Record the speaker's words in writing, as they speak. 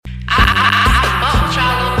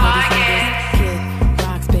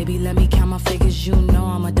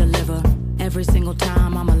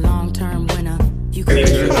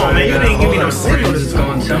friends is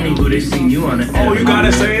gonna tell me who they seen you on the Oh, you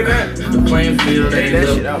gotta say that? The playing field ain't that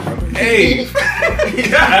look. shit out, bro. Hey!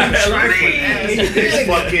 It's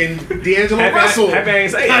fucking D'Angelo Russell. Happy I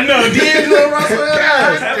ain't say that. I know, D'Angelo Russell.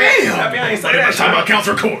 Happy I ain't say that. Talking about counts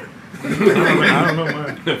record. I don't know,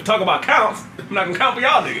 man. Talk about counts. I'm not gonna count for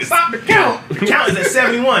y'all niggas. Stop the count. The count is at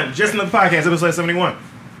 71. Just in the podcast, episode 71.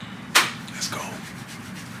 Let's go.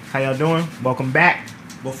 How y'all doing? Welcome back.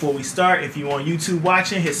 Before we start, if you on YouTube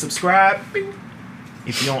watching, hit subscribe. Bing.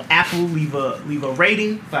 If you on Apple, leave a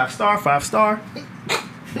rating. 5 star, 5 star.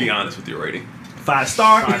 Be honest with your rating. 5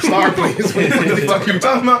 star. 5 star, please. What the fuck you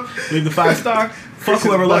talking about? Leave the 5 star. Fuck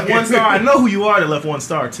whoever left 1 star. I know who you are that left 1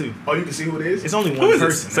 star too. Oh, you can see who it is? It's only Who one is this?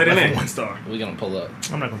 person. Say that their left name. 1 star. We're gonna pull up.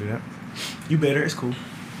 I'm not gonna do that. You better. It's cool.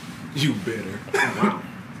 You better. Wow.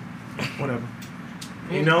 Whatever.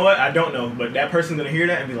 You know what? I don't know, but that person's gonna hear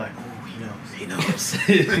that and be like, "Oh, he knows.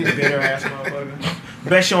 He knows." Bitter ass motherfucker.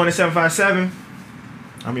 Best show on the 757.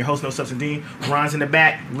 I'm your host, No Substance Dean. Ron's in the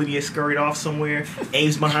back. Lydia scurried off somewhere.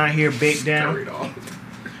 Abe's behind here, baked down. Carried on.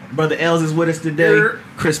 Brother Els is with us today. Yeah.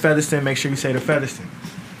 Chris Featherston. Make sure you say the Featherston.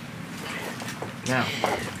 Now,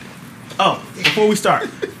 before we start,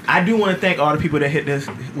 I do want to thank all the people that hit this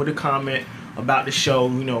with a comment about the show.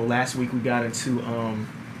 You know, last week we got into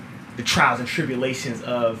the trials and tribulations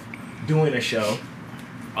of doing a show.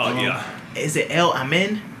 Oh, yeah. Is it El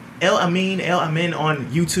Amin? El Amin on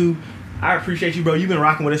YouTube. I appreciate you, bro. You've been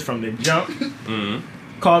rocking with us from the jump. Mm-hmm.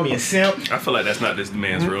 Call me a simp. I feel like that's not this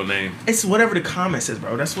man's real name. It's whatever the comment says,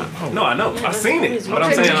 bro. That's what. Oh, No, I know. I've seen it. always But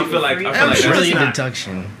I'm one. saying I feel like I'm that's sure Early it's not.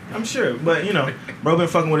 deduction. I'm sure, but you know, bro, been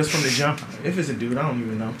fucking with us from the jump. If it's a dude, I don't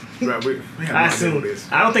even know. Right, we have no I idea assume. who it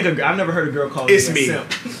is. I don't think I've never heard a girl call It's me a me.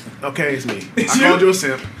 simp. Okay, it's me. It's I you? called you a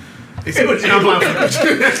simp. It's And I'm like,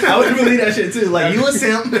 I would believe that shit too. Like you a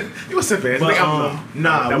simp. You a simp ass. But nigga.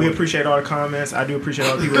 nah, That we was- appreciate all the comments. I do appreciate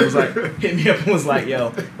all the people that was like hit me up and was like,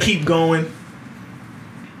 yo, keep going.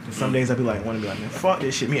 And some days I'd be like, want to be like, man, fuck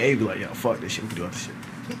this shit. Me and Abe be like, yo, fuck this shit. We can do other shit.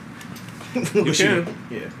 You can.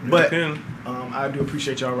 Yeah. But You can. I do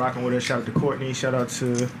appreciate y'all rocking with us. Shout out to Courtney. Shout out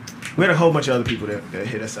to we had a whole bunch of other people that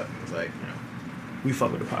hit us up. It was like, you know, we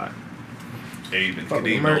fuck with the pod. Abe and Fuck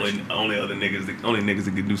with Kadeem, merch. only niggas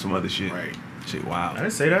that can do some other shit. Right. Shit, I wow.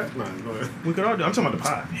 didn't say that. Nah, go ahead. We could all do. I'm talking about the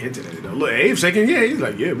pod. Hinted at it though. Look, Abe shaking. Yeah, he's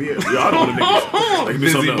like, yeah, we all know the niggas. Like, do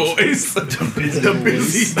Busy something else. boys. The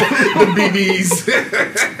busy, the BBs.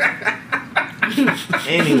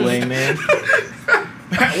 Anyway, man.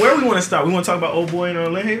 Where we want to start? We want to talk about old boy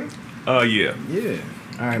in Lynn Haven? Yeah. Yeah.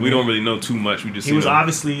 All right. We don't really know too much. We just He was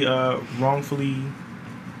obviously wrongfully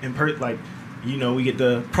like, you know, we get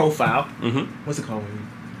the profile. Mm-hmm. What's it called?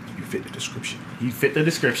 You fit the description. He fit the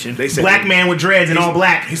description. They said black he- man with dreads and all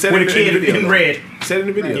black. he said with it a in the kid video, in though. red. He said it in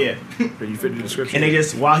the video. Yeah. But you fit the description. And they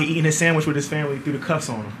just, while he eating his sandwich with his family, threw the cuffs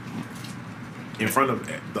on him. in front of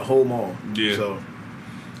the whole mall. Yeah. So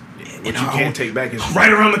what you can't take back is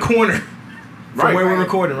Right around the corner from Right. where we're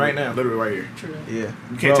recording right now. literally right here. True. Yeah.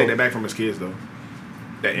 You can't take that back from his kids though.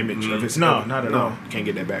 That image of his No, not at all. You can't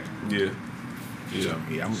get that back. Yeah. Yeah. So,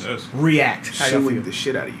 yeah, I'm That's, React. How y'all suing feel? the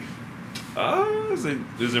shit out of you.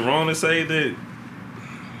 is it wrong to say that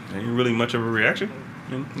ain't really much of a reaction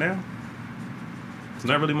now? It's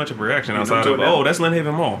not really much of a reaction You outside know, of, now. oh, that's Lynn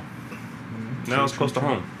Haven Mall. Now it's close to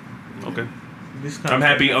home. Okay. This kind I'm of-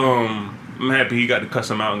 happy. I'm happy he got to cuss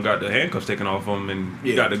him out and got the handcuffs taken off him and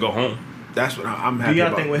Yeah. got to go home. That's what I'm Do happy y'all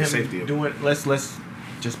about. think with the him safety of it. doing? Let's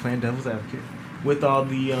just playing devil's advocate with all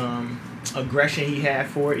the aggression he had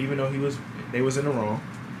for it, even though they was in the wrong.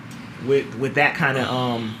 With that kind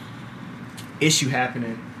of issue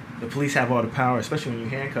happening, the police have all the power, especially when you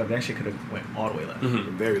handcuff. That shit could have went all the way left.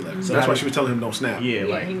 Mm-hmm. Very left. So That's how why do- she was telling him don't snap. Yeah, Yeah,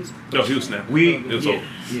 like he was. No, he was snapping. we It was yeah, over.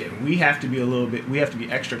 yeah, we have to be a little bit. We have to be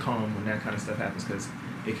extra calm when that kind of stuff happens because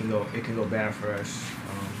it can go bad for us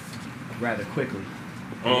rather quickly.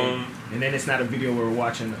 And then it's not a video where we're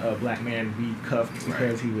watching a black man be cuffed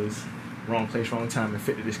because he was wrong place, wrong time, and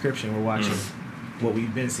fit the description. We're watching what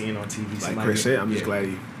we've been seeing on TV. Like Somebody Chris said, I'm just yeah, glad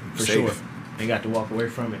he for safe. sure. And got to walk away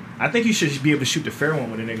from it. I think you should be able to shoot the fair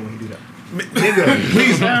one with a nigga when you do that. Nigga,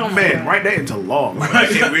 please, man, write that into law. Like,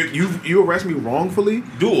 if you arrest me wrongfully,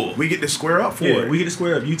 Duel. we get to square up for Yeah, it. we get to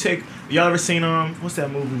square up. Y'all ever seen what's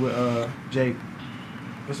that movie with Jake?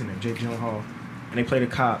 What's his name? Jake Gyllenhaal, and they play the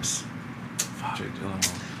cops. Jake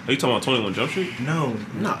Gyllenhaal. Are you talking about 21 Jump Street? No,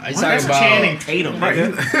 no, I that's talking about Channing Tatum. right.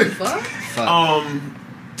 Nigga. Fuck. fuck.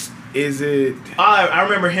 Is it? I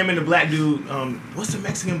remember him and the black dude. What's the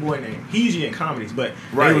Mexican boy name? He's usually in comedies, but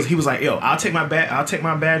Right. he was like, "Yo, I'll take my badge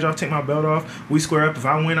off, take my belt off. We square up. If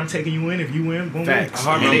I win, I'm taking you in. If you win, boom, boom." Facts.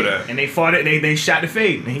 I remember and that. And they fought it. They shot the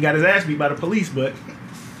fade, and he got his ass beat by the police. But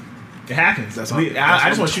It happens. That's I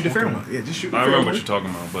just want to shoot the fair one. Yeah, just shoot the I fair remember one. what you're talking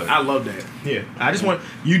about, but I love that. Yeah, I just want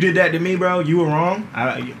you did that to me, bro. You were wrong.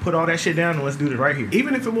 I put all that shit down and let's do this right here.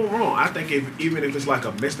 Even if it went wrong, I think even if it's like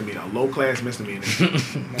a misdemeanor, a low class misdemeanor,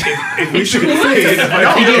 if we shoot the fair,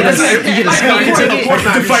 of course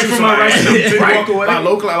not. To fight for my rights to walk away. Like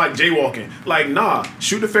low class, like jaywalking. Like nah,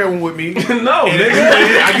 shoot the fair one with me. no, And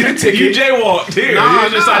nigga, I get a ticket. you jaywalked here. Nah,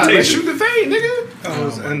 Here's your let's citation. shoot the thing, nigga. I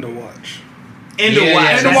was in the watch. End of Yeah, watch.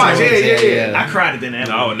 yeah, That's the watch. what it was. Yeah. I cried it then.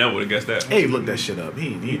 No, I would never would have guessed that. Hey, look that shit up.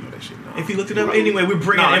 He know that shit. No. If he looked it up anyway, we're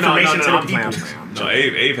bringing information to the people. No,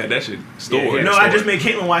 Abe had that shit stored. Yeah, No, story. I just made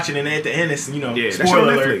Caitlin watch it, and at the end, it's Yeah, that shit on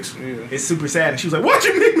spoiler alert. Netflix. Yeah. It's super sad, and she was like, "Why'd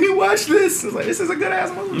you make me watch this?" I was like, "This is a good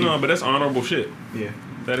ass movie." No, but that's honorable shit. Yeah,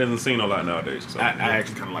 That isn't seen a lot nowadays. So. I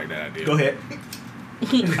actually kind of like that idea. go ahead.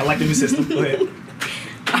 I like the new system. Go ahead.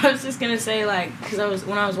 I was just gonna say, like, because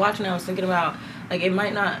when I was watching, I was thinking about, like, it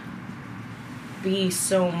might not be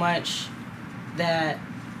so much that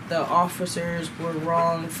the officers were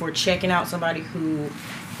wrong for checking out somebody who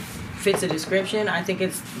fits a description. I think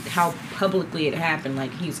it's how publicly it happened.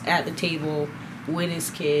 Like, he's at the table with his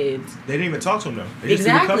kids. They didn't even talk to him though. They just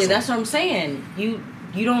threw the Exactly, cuffs that's on. what I'm saying.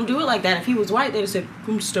 You don't do it like that. If he was white, they'd have said,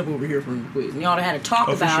 "Come step over here for me, please." And y'all had to talk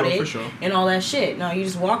Oh, for about sure, it for sure. and all that shit. No, you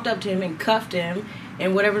just walked up to him and cuffed him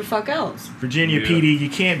and whatever the fuck else. Virginia Yeah. PD, you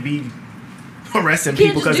can't be arresting You can't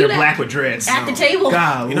people just because do they're that black with dreads. At the table.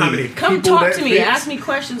 God, You know how many Come people talk that to me. fits? Ask me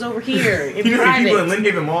questions over here in You know how many people in private.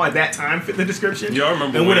 Lyndhaven Mall at that time fit the description? Y'all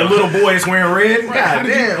remember And when when a little boy is wearing red, Right, God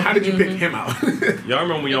damn. How did you pick him out? Y'all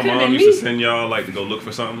remember when your could've mom been used to me. send y'all like to go look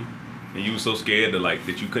for something, and you was so scared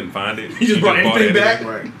that you couldn't find it. You just brought anything back?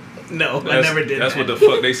 Right. No, I That's- never did That's that. what the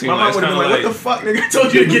fuck they seem My like. mom It's would have kind been of like, "What the fuck, nigga? I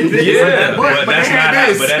told you to get this." Yeah, But but that's they had not.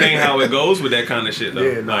 this. But that ain't how it goes with that kind of shit though.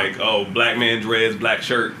 Yeah, no. Like, oh, black man dreads, black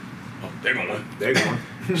shirt. Oh, they're going. They're going.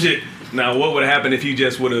 Shit. Now, what would happen if he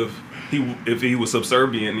just would have if he was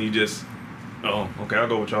subservient and he just, oh, okay, I'll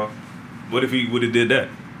go with y'all. What if he would have did that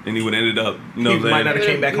and he would have ended up, you know He what might I'm not saying?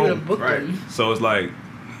 have came back You would've home. booked Right. him. So it's like,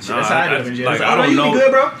 Shit, that's how I did it in jail. like, Like, I oh, don't you know. be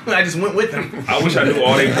good, bro? I just went with them. I wish I knew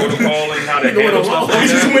all their protocol and how to handle stuff I like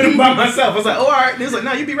just that. went in by myself. I was like, "Oh, all right." He was like,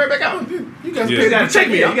 "No, you be right back out." You guys Yeah. You gotta check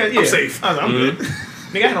me out. I'm safe. I was like, "I'm Mhm. good."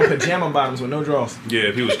 Nigga, I had on pajama bottoms with no drawers. Yeah,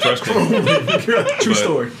 if he was trusting. True But-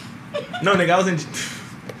 story. No, nigga, I was in.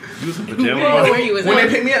 He was in You pajama know bottoms. where you was When they at.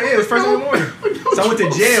 picked me up, yeah, it was first thing in the morning. So I went to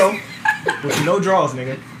jail with no drawers,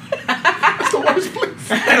 nigga. That's the worst place.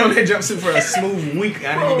 I had on that jumpsuit for a smooth week.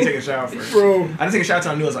 I didn't even take a shower first. Bro. I didn't take a shower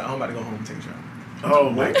until I knew I was like, "Oh, I'm about to go home and take a shower." Oh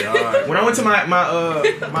my god. When I went to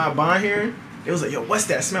my bond hearing, it was like, "Yo, what's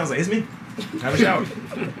that smell?" I was like, "It's me. I haven't showered.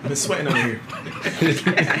 I've been sweating over here.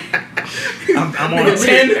 I'm on a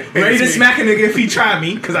 10, ready to smack a nigga if he try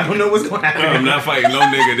me, because I don't know what's going to happen." I'm not fighting no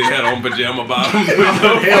nigga that had on pajama bottoms. He's a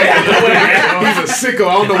sicko.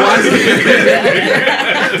 I don't know why he's here.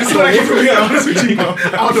 This is what I get from being honest with you, bro.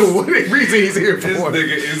 I don't know what reason he's here This for.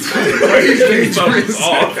 nigga is He's dangerous.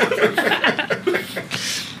 off.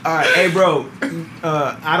 All right, hey, bro.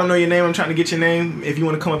 I don't know your name. I'm trying to get your name. If you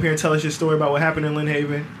want to come up here and tell us your story about what happened in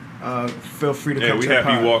Lyndhaven, feel free to Yeah, come we to the happy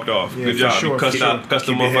pod. you walked off. Yeah, Good for job. sure, You for cussed sure. out the Keep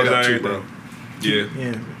your head motherfuckers up out too, everything. Yeah.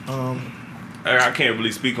 Yeah. I can't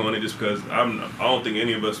really speak on it just because I don't think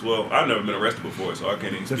any of us. Well, I've never been arrested before, so I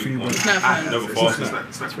can't even Good for speak you, on bro. it. It's not fun. Never It's false. not-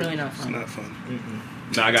 it's not It's really not It's fun. not fun.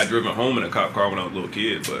 Now I got driven home in a cop car when I was a little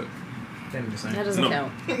kid, but That ain't the same. That doesn't No.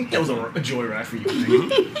 count. That was a joyride for you.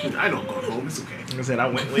 Nigga. I don't go home. It's okay. Like I said, I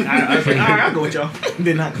went. I was like, all right, I'll go with y'all.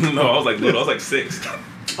 Did not. no, I was like little. I was like 6.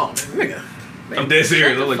 Oh, nigga. I'm dead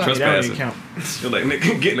serious. I was like Fuck, That don't even trespassing. count. You're like,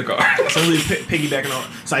 nigga, get in the car. So really piggybacking on.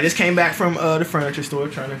 So I just came back from the furniture store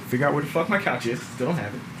trying to figure out where the fuck my couch is. Still don't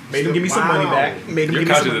have it. Made them give me some money Wow. back. Made them Your give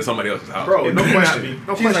me couch some is at somebody else's house. Bro, It no better not question. be.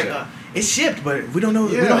 No She was question. like, it's shipped, but we don't know.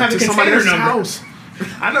 Yeah, we don't have to a somebody container else's number. house.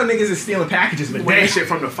 I know niggas is stealing packages, but Bring damn. that shit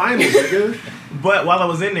from the finals, nigga. But while I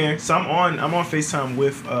was in there, so I'm on FaceTime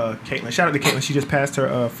with Caitlin. Shout out to Caitlin. She just passed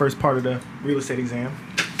her first part of the real estate exam.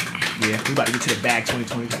 Yeah, we about to get to the bag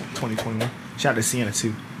 2020, 2021. Shout out to Sienna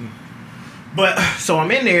too. But so I'm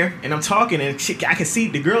in there and I'm talking and I can see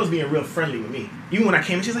the girls being real friendly with me. Even when I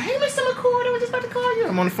came in, she's like, "Hey, Mr. McCord, I was just about to call you."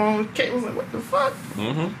 I'm on the phone. Caitlin was like, "What the fuck?"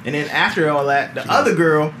 Mm-hmm. And then after all that, the other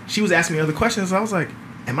girl, she was asking me other questions. I was like,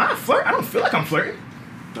 "Am I a flirt? I don't feel like I'm flirting.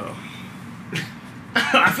 No.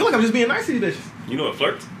 I feel like I'm just being nice to these bitches." You know what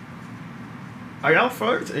flirts? Are y'all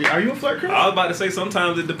flirts? Are you a flirt, Chris? I was about to say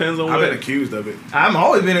sometimes it depends on I've what. been accused of it. I'm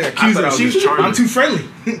always been accused thought I of was she, just charming. I'm too friendly.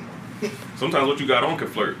 Sometimes what you got on can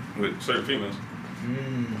flirt with certain females.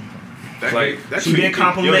 That, Like, that she could been be-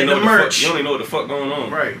 complimenting the what fuck- merch. you don't even know what the fuck going on.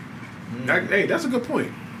 Right. That, hey, that's a good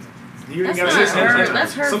point. You ain't That's gotta not say her- sometimes.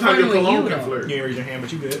 that's her Sometimes your flirting with cologne you, can though. flirt. You ain't raise your hand,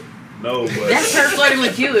 but you good. No, but That's her flirting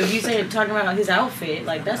with you. If you say talking about his outfit,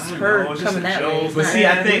 like that's her know, it's just coming a that joke. way. It's But not- see, I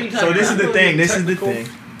what are you think talking so. This is about? the thing. This is the Technical.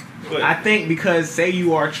 thing. But I think because say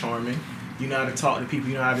you are charming, you know how to talk to people,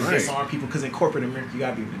 you know how to Right. disarm people. Because in corporate America, you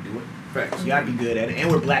gotta be able to do it. Facts. You gotta be good at it,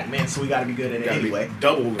 and we're black men, so we gotta be good at it Gotta be anyway.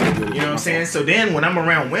 double. You know what I'm saying? So then, when I'm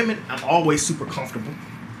around women, I'm always super comfortable.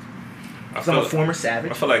 I 'Cause I'm a feel, former I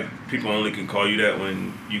savage. feel like people only can call you that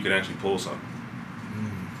when you can actually pull something.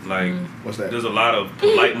 Like, What's that? there's a lot of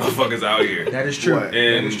polite motherfuckers out here. That is true. What? That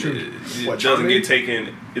And is true. it What, doesn't charming? get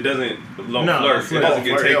taken. It doesn't long No, flirt. flirt. It doesn't Oh,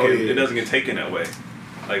 get flirt, taken. oh, yeah. It doesn't get taken that way.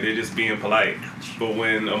 Like they're just being polite. But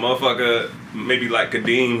when a motherfucker, maybe like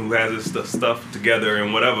Kadeem, who has his stuff together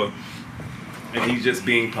and whatever, and he's just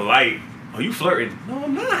being polite. Are you flirting? No,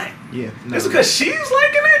 I'm not. Yeah. No. It's because she's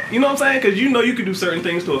liking it. You know what I'm saying? Because you know you can do certain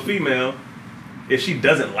things to a female. If she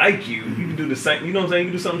doesn't like you, you can do the same. You know what I'm saying?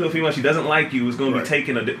 You can do something to a female. She doesn't like you. It's going to Right. be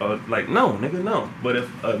taken like no, nigga, no. But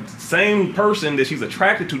if a same person that she's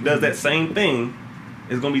attracted to does that same thing,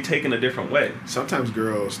 it's going to be taken a different way. Sometimes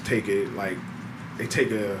girls take it like they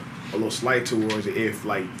take a little slight towards it if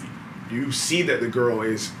like you see that the girl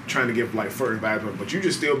is trying to give like flirting vibes, but you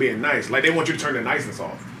just still being nice. Like they want you to turn the niceness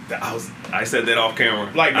off. I said that off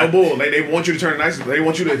camera. Like no bull. Like they want you to turn the niceness. They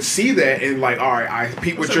want you to see that and like, all right, I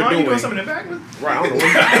peep what you're Ron, doing. You doing something in the back? Right,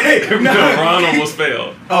 I don't know. No, Ron almost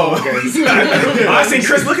failed. Oh, okay. I seen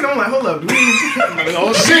Chris looking at him like, hold up.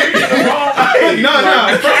 Oh shit! No.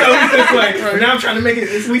 First I was this way. Now I'm trying to make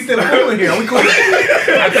it. We still cool in here. We cool.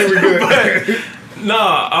 I think we're good. No,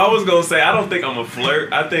 I was gonna say I don't think I'm a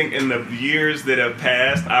flirt. I think in the years that have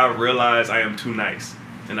passed, I realized I am too nice,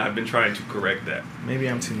 and I've been trying to correct that. Maybe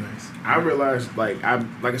I'm too nice. I realized, like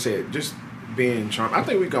I said, just being charming. I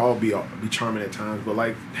think we can all be charming at times, but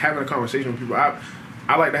like having a conversation with people,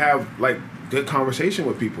 I like to have like good conversation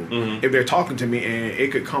with people. Mhm. If they're talking to me and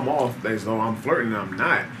it could come off as though I'm flirting and I'm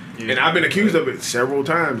not. And I've been accused of it several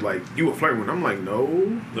times. Like you were flirting when I'm like, no.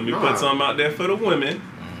 Let me nah. put something out there for the women.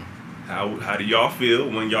 How do y'all feel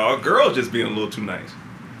when y'all girls just being a little too nice?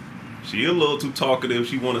 She a little too talkative.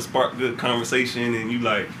 She want to spark good conversation, and you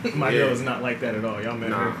like, My Yeah. girl is not like that at all. Y'all met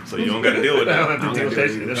Nah. her. so you don't got to deal with I that. don't have to I'm deal gonna with do that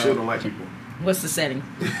it. shit at She all. don't like people. What's the setting?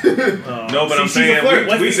 No, but I'm she's a saying flirt.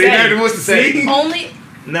 What's we the see setting? that. What's the setting? Only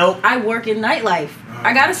Nope. I work in nightlife.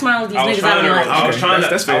 I gotta smile with these I was niggas I trying don't to, like. I was Okay, trying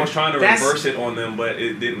that's to, fair. I was trying to That's- reverse it on them, but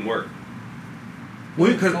it didn't work.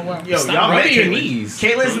 Because Oh, well. yo, Stop y'all met rubbing your Caitlyn. knees.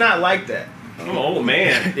 Caitlin's not like that. I'm an old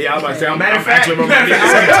man. Yeah, I was about to say, I'm Matter of I'm fact- actually on my knees.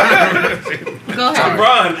 Go ahead.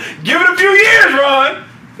 Ron, give it a few years, Ron.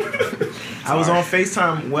 I was on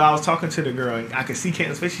FaceTime while I was talking to the girl, and I could see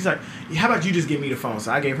Caitlin's face. She's like, "How about you just give me the phone?"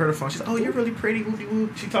 So I gave her the phone. She's like, "Oh, you're really pretty." Whoop de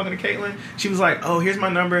whoop. She talking to Caitlyn. She was like, "Oh, here's my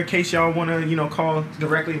number in case y'all want to, call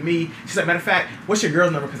directly me." She's like, "Matter of fact, what's your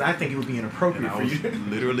girl's number? Because I think it would be And inappropriate I for was you."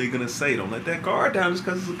 literally gonna say, don't let that guard down just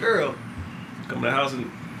because it's a girl. Come to the house and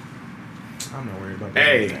I'm not worried about that.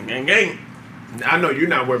 Hey, gang gang. I know you're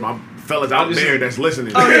not worried. My fellas out there that's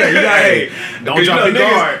listening. Oh, yeah, you got Hey, Don't 'cause drop you know, your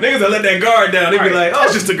guard. Niggas that let that guard down, they be like, oh,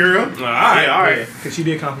 it's just a girl. all right, Yeah, all right. Because she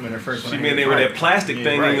did compliment her first. She when I been had there with it. that plastic Yeah,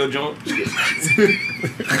 thing right. in your joint.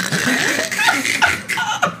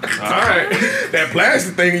 All right. That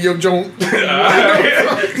plastic thing in your joint. No!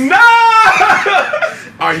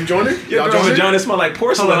 Are you joining? Your Y'all girl joining? vagina smell like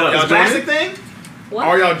porcelain. Hold on, Y'all this plastic joining? thing? What?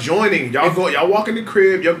 Are y'all joining? Y'all walk in the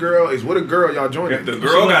crib. Your girl is with a girl. Y'all joining? If the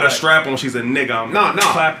girl got a strap on, she's a nigga. I'm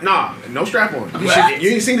clap. No strap on.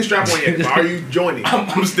 You ain't seen the strap on yet. But are you joining?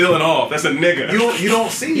 I'm stealing off. That's a nigga. You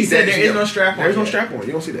don't see. He said that. there is no strap on There's no yet. strap on.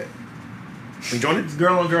 You don't see that. You joining? It's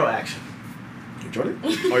girl on girl action. You joining?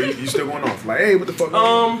 Or you still going off? Like, hey, what the fuck?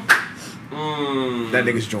 That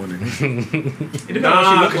nigga's joining. It depends on what she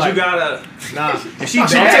Nah, look because like. you gotta. Nah, if she I'm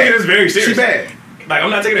bad, taking this very serious. She bad. Like, I'm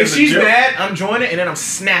not taking it if as a she's joke. bad, I'm joining and then I'm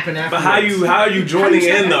snapping after. But how are you joining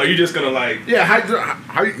in though? You're just gonna like Yeah,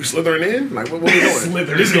 how you slithering in? Like, what we doing?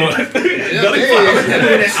 slithering? just going. I'm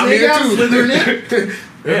here too. Slithering in.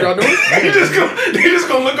 What y'all doing? You just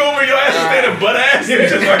gonna look over your ass and standing butt ass. And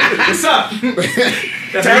just like, what's up?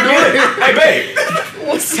 Tag me in. Hey babe.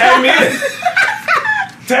 Tag me in.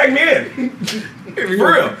 Tag me in. For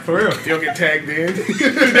real. For real. You don't get tagged in. They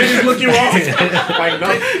just look you off. Like, no,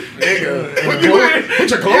 nigga. Put You your in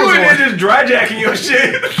clothes there on. just dry jacking your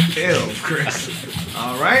shit. Ew, Chris.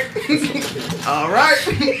 All right. All right.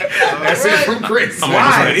 That's it from Chris. I'm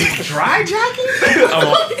almost ready. Dry jacking?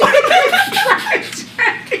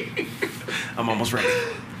 I'm almost ready.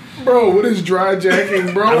 Bro, what is dry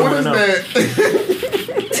jacking, bro? don't What is know. that?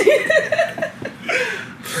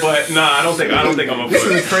 But nah, I don't think I'm a This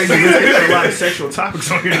is a crazy list. There's a lot of sexual topics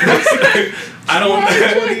on here. I don't.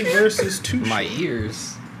 versus two. My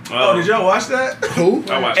ears. Oh, did y'all watch that? Who?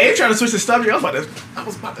 I watched Abe it. trying to switch the subject. I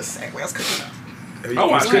was about to say, I was cooking up. I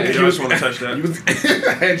watched it. You just want to touch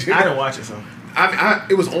that. I didn't watch it, so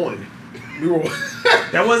It was on. We were.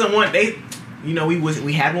 that wasn't one.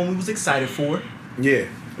 We had one we was excited for. Yeah.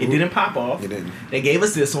 It didn't pop off. It didn't. They gave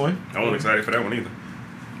us this one. I wasn't excited for that one either.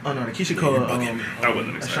 Oh no, the Keisha Cole, I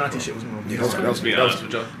wasn't excited Ashanti for it. shit was more. Yeah, that was Be honest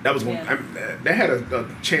with y'all. that was one. Yeah. That had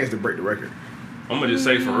a chance to break the record. I'm gonna just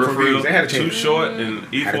say for real, For for views, real, they had a Too chance. Short and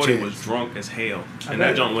Had a E40 chance. was drunk as hell, I and that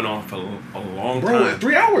bet. junk went on for a long Bro, time.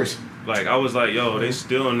 3 hours. Like I was like, yo, they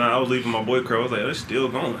still not. I was leaving my boy crew. I was like, they're still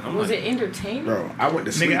going. I'm Was like, it entertaining? Bro, I went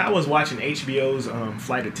to sleep. Nigga, I was watching HBO's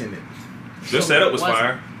Flight Attendant. their setup was Was it?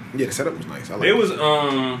 fire. Yeah, the setup was nice. I like It was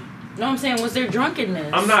No, I'm saying, was there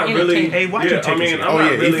drunkenness? I'm not really. entertaining? Hey, why'd you take us here? I'm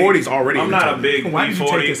not really. E40's already. I'm not a entertaining. big Why did you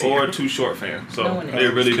take E40 us or here? Too Short fan, so No one is. they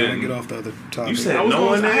really Trying to didn't. get off the other topic. You said I was no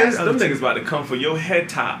one gonna- I had is. Them other niggas about to come for your head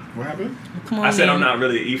top. What happened? Come on, I said man. I'm not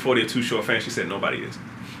really an E40 or Too Short fan. She said nobody is.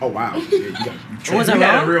 Oh wow. Yeah, you got, Was we I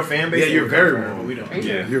had wrong? a real fan base. Yeah, you're that very would come wrong. for it, but we don't. Are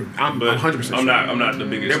you Yeah, you're, I'm but 100%. I'm not. I'm not the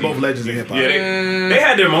biggest. They're both legends in hip hop. Yeah, they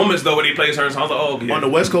had their moments though where they played certain songs. Like, oh, yeah. On the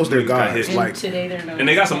West Coast, they're Got gods. hit. And Like today they're no. And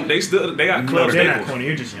they got some. They got No, club they're not staples. corny.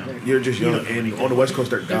 You're just young. you're just young, and on the West Coast,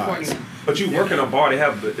 they're They're corny. gods. But you work in a bar. They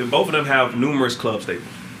have both of them have numerous club staples.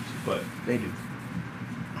 But They do.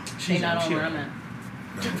 They not on she- where I'm at.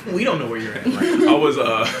 We don't know where you're at. Right? I was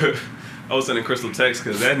I was sending Crystal text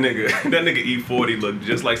because that nigga E40 looked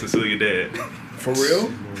just like Cecilia dad. For real?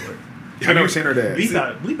 I've never seen her dad.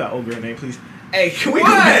 Bleep out old girl name, please. Hey, can we,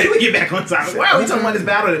 What? can we get back on topic? Why are we talking about this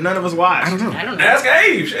battle that none of us watched? I don't know. I don't know. Ask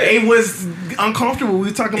Abe. Shit. It was uncomfortable. We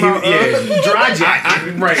were talking about dry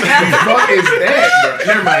jacket. Right. What the fuck is that,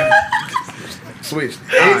 bro? Never mind. Switch.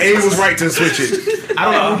 A was right to switch it. I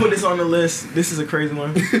don't know who put this on the list. This is a crazy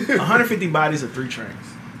one. 150 bodies of 3 trains.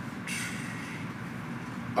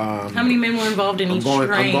 How many men were involved in I'm each going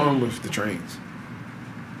train? with the trains.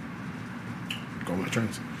 Going with the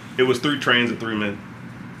trains. It was 3 trains and 3 men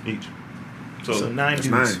each. So, So 9 That's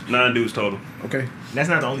dudes. 9 dudes total. Okay. That's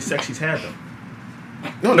not the only sex she's had though.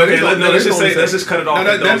 No, Okay, there's let's just only say let's just cut it off.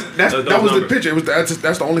 No, at that those was the numbers. picture. It was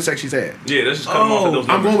that's the only sex she's had. Yeah, let's just cut them off at those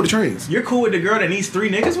I'm going numbers. with the trains. You're cool with the girl that needs 3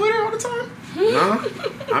 niggas with her all the time? Nah,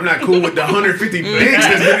 I'm not cool with the 150 dicks.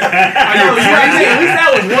 That's been, No, at least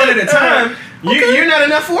that was one at a time. You're not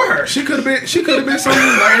enough for her. she could have been something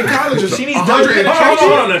like in college or something. She needs 100 double-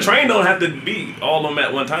 Hold on. The train don't have to be all of them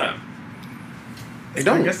at one time. It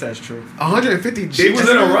I don't. guess that's true. 150 dicks. She was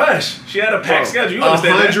in a rush. She had a packed schedule. You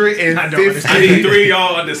understand that? 150. I need 3 of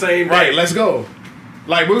y'all at the same day. Right, let's go.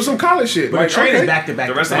 Like, with some college shit. But like, the train okay. is back to back.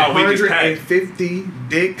 The to rest of back. our week is packed. 150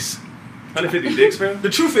 dicks. 150 dicks, fam. The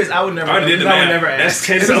truth is, I would never. I already did the I would math. never That's ask.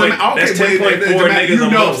 10 It doesn't- point, that's okay, 10.4 but it doesn't matter. niggas You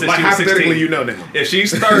a know, month since like she was hypothetically, 16. you know now. If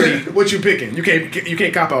she's 30, What you picking? You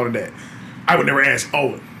can't cop out of that. I would never ask.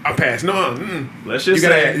 Oh, I passed. No, let's you just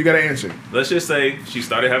gotta say, answer. let's just say she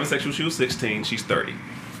started having sex when she was 16. She's 30.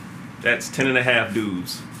 That's 10 and a half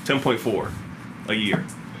dudes. 10.4 a year.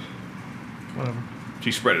 Whatever.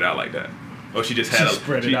 She spread it out like that. Or she just had She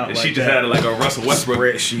spread it out she like just that. had like a Russell Westbrook.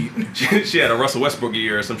 Spreadsheet. She had a Russell Westbrook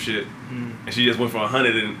year or some shit, and she just went from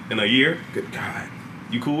 100 in a year. Good God.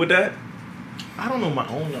 You cool with that? I don't know my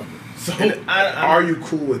own number. So Are you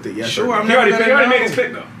cool with it? Yes. Sure, or no? I'm He already, gonna he already know. made his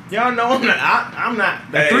pick though. Y'all know I'm not. I'm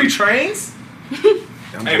not. The Hey. 3 trains. Hey,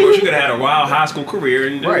 but you could have had a wild high school career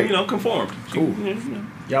and Right. conformed. Cool.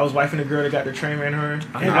 Y'all was wifing the girl that got the train ran her.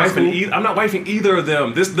 I'm not wifing either of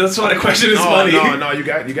them. That's why the question is funny. No, you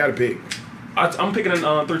got to pick. I'm picking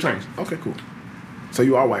 3 trains. Okay, cool. So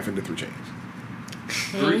you are wifing the 3 chains.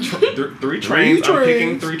 3 trains. I'm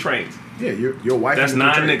picking trains. 3 trains. Yeah, you're wifing. That's the 3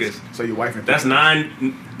 9 trains. niggas. So you're wifing. That's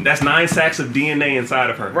 9. That's 9 sacks of DNA inside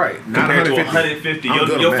of her. Right. Not Compared to 150. 150. I'm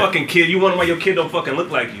good Your on that. fucking kid. You wonder why your kid don't fucking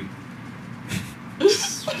look like you.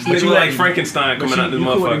 This nigga you look like like- Frankenstein But coming out you this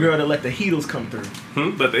cool with the motherfucker. girl that let the heatles come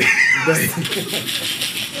through. But they.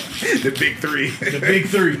 The big 3. The big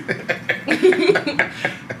 3.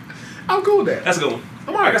 I'm cool with that. That's a good one.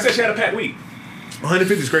 I'm Like I alright. said, she had a packed week.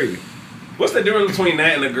 150 is crazy. What's the difference between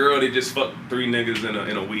that and a girl that just fucked 3 niggas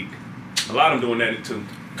in a week? A lot of them doing that too.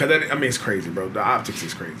 Cause it's crazy, bro. The optics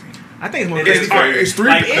is crazy. I think it's more It crazy. is All right, crazy. it's 3.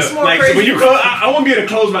 Like, It's more like, crazy when you for- close, I won't be able to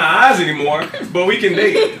close my eyes anymore, but we can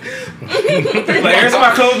date. Like every time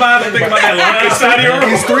I close my eyes, I think about that line outside of your room.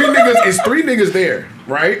 It's 3 niggas. It's 3 niggas there,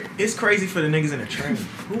 right? It's crazy for the niggas in the train.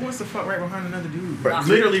 Who wants to fuck right behind another dude? But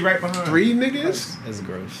Literally right behind. 3 niggas. That's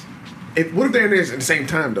gross. What if they're in there at the same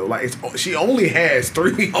time though? Like she only has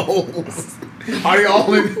 3 holes. Are they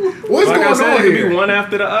all in? What's Like I going said, on it could here? be one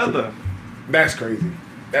after the other. That's crazy.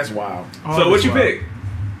 That's wild. All So what this you wild. pick?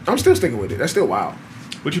 I'm still sticking with it. That's still wild.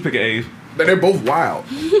 What you pick, Ave? They're both wild.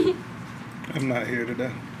 I'm not here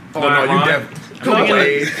today. Oh no, you Ron. definitely. I'm No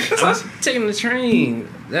way. taking the train.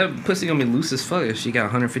 That pussy gonna be loose as fuck if she got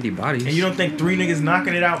 150 bodies. And you don't think 3 niggas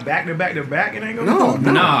knocking it out back to back to back? It ain't gonna No, be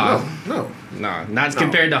no, Nah. no. Nah, not No.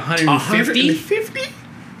 compared to 150. 150?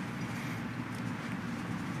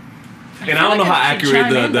 And I don't know how accurate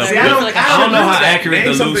the See, I don't know how that. accurate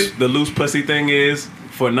Name the loose pussy thing is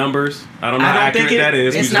for numbers. I don't know I how don't think accurate that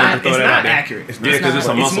is. We It's just have not. to throw It's that out not there. accurate. It's Yeah, because it's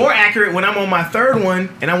a It's muscle. more accurate when I'm on my 3rd one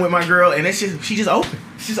and I'm with my girl and she just open.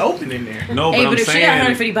 She's open in there. No, Hey, but but I'm if she got saying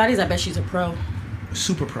 150 bodies, I bet she's a pro.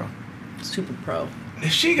 Super pro. Super pro.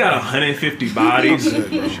 if she got 150 bodies,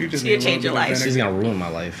 She just She'll change your life. She's gonna ruin my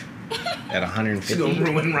life at She's 150.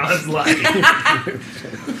 gonna ruin Ron's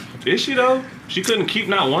life. is she though? She couldn't keep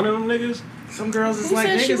not one of them niggas. Some girls is Who like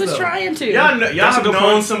said niggas she was though. trying to? Y'all know, y'all That's a have good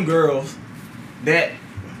known point. some girls that,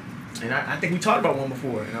 and I think we talked about one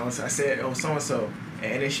before, and I said, oh, so and so,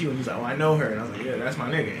 and then she was like, oh, I know her, and I was like, yeah, that's my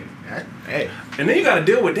nigga. And hey, And then you got to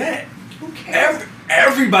deal with that. who cares?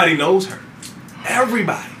 Everybody knows her.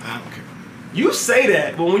 Everybody. I don't care. You say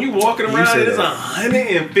that, but when you walking You around, say it's that.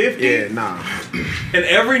 150, Yeah, nah. and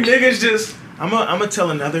every nigga's just I'm gonna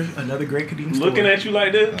tell another great Kadeem story. looking at you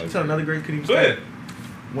like this. I'll tell another great Kadeem Go story. ahead.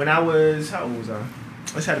 When I was, how old was I?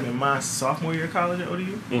 This had to be my sophomore year of college at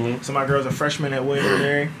ODU. Mm-hmm. So my girl's a freshman at William &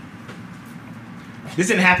 Mary. This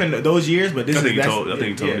didn't happen those years, but this I is think you that's- told. I think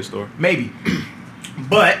you told yeah, this story. Maybe.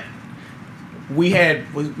 But we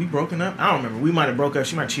broken up? I don't remember. We might have broke up.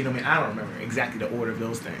 She might cheat on me. I don't remember exactly the order of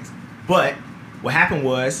those things. But what happened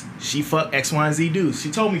was she fucked X, Y, and Z dudes.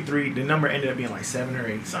 She told me 3. The number ended up being like 7 or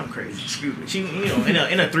 8, something crazy. Excuse me. She, in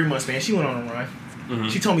a 3-month span, she went on a run. Mhm.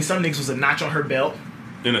 She told me some niggas was a notch on her belt,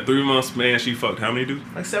 In a 3 month span, she fucked how many dudes?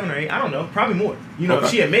 like 7 or 8. I don't know, probably more. Okay.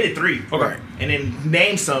 She admitted 3. Okay. And then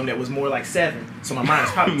named some that was more like 7. So my mind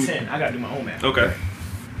is probably 10. I gotta do my own math. Okay.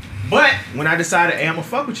 But when I decided, hey, I'm gonna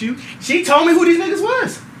fuck with you, she told me who these niggas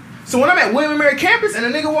was. So when I'm at William & Mary campus and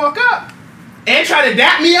a nigga walk up and try to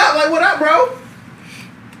dap me up, like, what up, bro?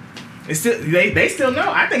 It's still, they still know.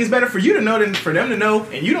 I think it's better for you to know than for them to know,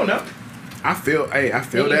 and you don't know. I feel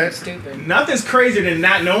that. Stupid. Nothing's crazier than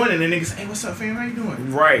not knowing, and then niggas say, hey, what's up, fam? How you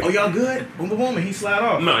doing? Right. Oh, y'all good? Boom, boom, boom, and he slide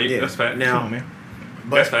off. No, Yeah. that's fact. Now- Come on, man.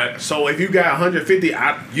 That's fact. So if you got 150,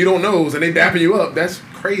 you don't know, and they dapping you up, that's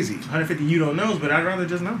crazy. 150 you don't know, but I'd rather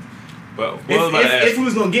just know. But what I was about to ask, If we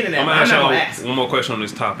was gonna get in that, I'm I'm, gonna ask not y'all gonna ask. one more question on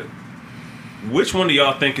this topic. Which one do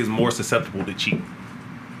y'all think is more susceptible to cheat?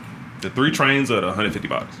 The 3 trains or the 150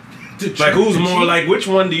 bodies? Like who's more like? Which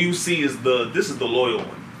one do you see is this is the loyal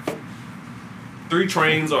one? 3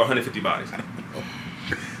 trains or 150 bodies?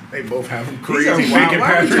 They both have them These crazy are thinking wild.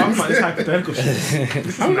 Why are we talking patterns. about this hypothetical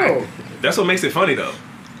shit? I don't know. That's what makes it funny though.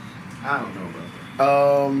 I don't know,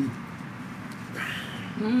 bro.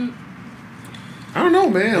 I don't know,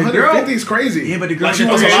 man. The girl- 150 is crazy. Yeah, but the girl Like,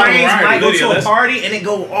 that okay, trains alright, might go Lydia, to a let's- party and it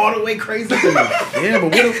go all the way crazy. Yeah,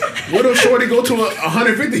 but what if Shorty go to a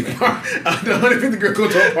 150 the 150 girl go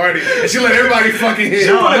to a party and she let everybody fucking hit?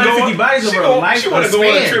 No, wanna go 150 on- bodies she over a gon- life she wanna of go on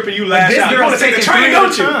a span. trip and you But lash this out. You girl's wanna take the taking train, 3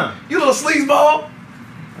 don't at you? a time. You little sleazeball.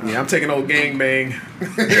 Yeah, I'm taking old gangbang.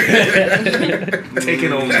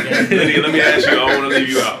 Taking over. Lydia, let me ask you. I don't want to leave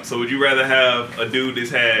you out. So, would you rather have a dude that's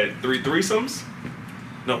had 3 threesomes?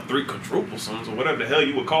 No, 3 quadruplesums or whatever the hell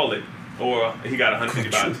you would call it, or he got 150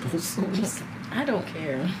 bodies. I don't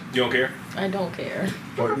care. You don't care? I don't care.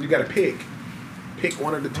 Or you gotta pick. Pick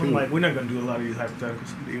one of the 2. I'm like, we're not gonna do a lot of these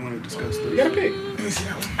hypotheticals. Do you want to discuss this? You gotta pick.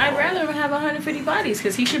 I'd rather him have 150 bodies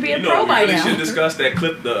because he should be a You pro know, we by really now. should discuss that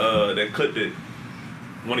clip. That clip that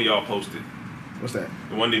one of y'all posted. What's that?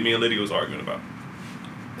 The one that me and Lydia was arguing about.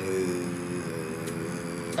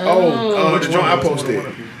 Which one I posted?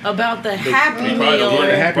 About the Happy Probably the Meal one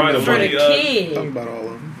that- Happy probably Meal the for one the that, kid. Talking about all of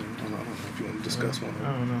them. I don't know if you want to discuss one.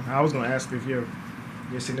 I don't know. I was gonna ask if your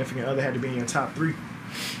significant other had to be in your top 3.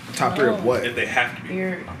 Top 3 of what? If they have to be.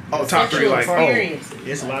 Your Oh, top 3 sexual like experiences.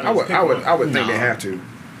 It's a lot of. I would think No. they have to.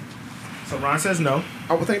 So Ron says no.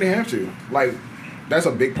 I would think they have to. Like, that's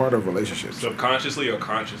a big part of relationships. Subconsciously or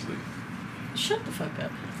consciously? Shut the fuck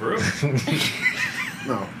up. For real?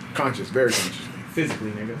 No, conscious, very consciously.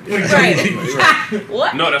 Physically, nigga. Right.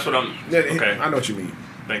 What? No, that's what I'm. Yeah, Okay, I know what you mean.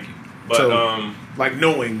 thank you. But So- Like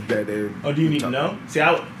knowing that they're. Oh, do you need to know? See,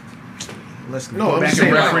 let's No, go I'm back just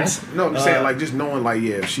and saying. reference. No, I'm just saying like just knowing like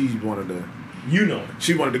yeah, she's one of the. You know.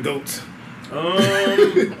 She one of the goats.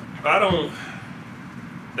 I don't.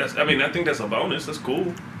 I mean, I think that's a bonus. That's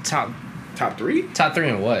cool. Top 3? 3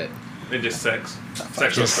 in what? And just sex,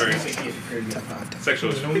 sexual experiences,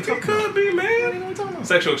 sexual. You know what we It talking could be, You know man. what we talking about?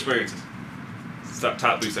 Sexual experiences.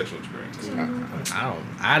 Top 3 sexual experiences.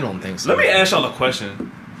 I don't think so. Let me ask y'all a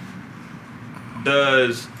question.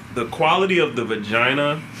 Does the quality of the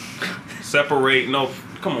vagina separate? No,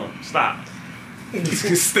 Come on, stop.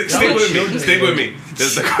 Stick Y'all with me. children, Stick with me.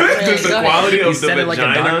 Does the quality You of the said it like a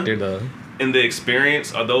vagina doctor, though. and the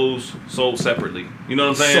experience are those sold separately? You know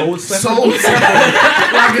what I'm saying? Sold So separately.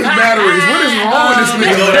 like his batteries. What is wrong with this You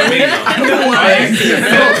know nigga? what I mean?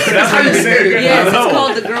 That's how you said it. Yes, I it's know.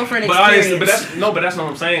 called the girlfriend But honestly, experience. but that's not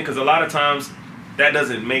what I'm saying. Because a lot of times that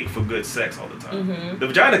doesn't make for good sex all the time. Mm-hmm. The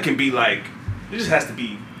vagina can be like it just has to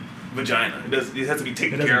be vagina. It has to be It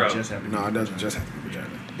taken doesn't care of. just have to be. No, it doesn't just have to be vagina.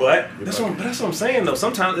 But that's what I'm saying though.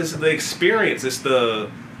 Sometimes it's the experience, it's the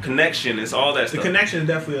connection, it's all that The stuff. connection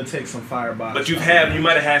definitely will take some firebox. But you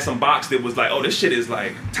might have had some box that was like, oh, this shit is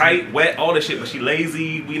like tight, wet, all this shit, but she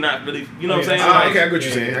lazy. We not really, you know what I'm saying? Ah, Like, okay, I get what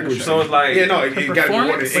you're saying. I get what you're So saying. it's like, Yeah, no, it gotta be one.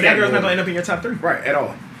 performance? It But that gotta be girl's not one. gonna end up in your top 3. Right, at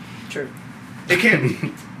all. True. It can't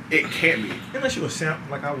be. It can't be. Unless you a simp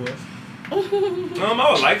like I was. I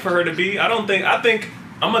would like for her to be. I think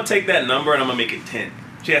I'm gonna take that number and I'm gonna make it 10.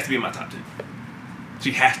 She has to be in my top 10.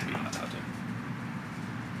 She has to be in my top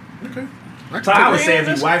 10. Okay. I would three, say if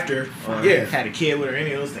that's- you wifed her or Yeah. had a kid with her,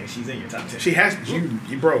 any of those things, she's in your top 10. She has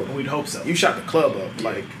you bro. We'd hope so. You shot the club up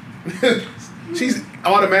like she's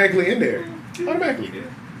automatically in there. Automatically.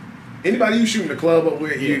 Anybody you shooting the club up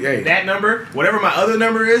with, you hey. That number, whatever my other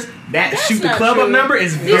number is, that That's shoot the not club true. up number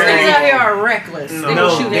is These niggas out very. here are reckless. They will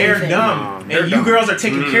No, shoot they're anything. dumb, They're and you dumb. girls are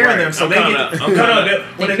taking care of them, so I'm they kinda- get. I'm No, kinda-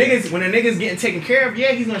 when a nigga's getting taken care of,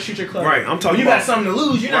 yeah, he's gonna shoot your club. Right, I'm talking When you got about- something to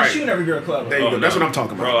lose, you're not Right. shooting every girl club. There you go. That's what I'm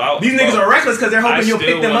talking about. Bro, These niggas are reckless because they're hoping you'll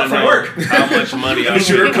pick them up from work. How much money I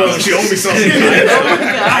Shoot her spent. club, she owe me something.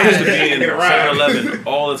 I used to be in Get it right. 7-Eleven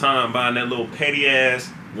all the time buying that little petty ass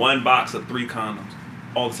one box of 3 condoms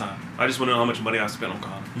all the time. I just want to know how much money I spent on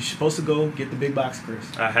condoms. You're supposed to go get the big box, Chris.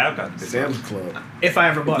 I have got the big Sam's box. Club. If I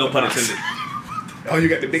ever bought No the pun box. intended. Oh, you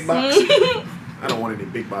got the big box? I don't want any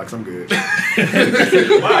big box. I'm good. Wow, you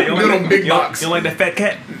I'm good on big you don't- box. You don't like that fat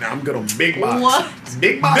cat? Nah, I'm good on big box. What?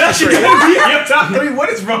 Big box. That is shit crazy. gonna be in your top 3. What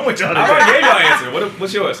is wrong with y'all? I already gave y'all an answer.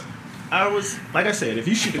 What's yours? I was like I said, if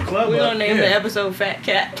you shoot the club We're up, gonna name the episode Fat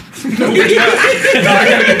Cat. Dry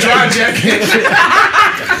jacket.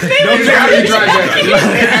 Don't gotta be dry jacket.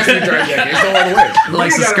 It has to be dry jacket. It's no other way.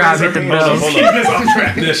 Like, subscribe, hit the bell. Hold Keep this off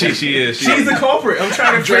track. Yeah, she is. She's the culprit. I'm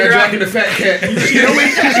trying to Dry figure out. jacket, the fat cat. You know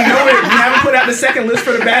it. We haven't put out the second list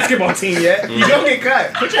for the basketball team yet. You don't get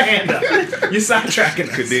cut. Put your hand up. You're sidetracking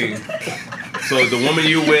us. Kadeem. So the woman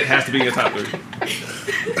you with has to be in your top 3.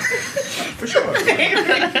 For sure.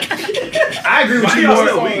 I agree with Why you y'all more.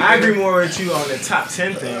 so weak? I agree more with you on the top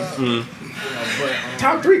 10 thing. But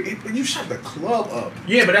Top 3. You shot the club up.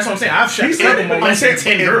 yeah, but that's what I'm saying. I've shot He club said- more I'm less than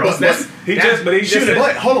saying- 10 girls. That's He that's- just shoot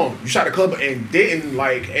But hold on. You shot the club up and didn't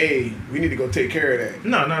like, hey, we need to go take care of that.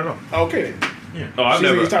 no, no, no. Okay then. Oh, I've She's in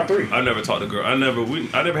never. your top 3. I've never talked to a girl. I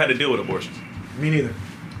never had to deal with abortions. Me neither.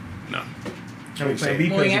 No. I'm playing B pills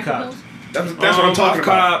Morning you after copped. pills? That's what I'm talking I've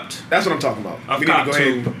about. copped. That's what I'm talking about. I've We need to copped go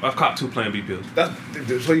ahead. I've copped 2 Plan B pills. That's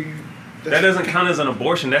so you. That doesn't count as an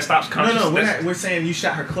abortion. That stops No, consciousness. no, we're saying you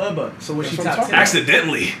shot her club up. So was she That's what I'm top 10? talking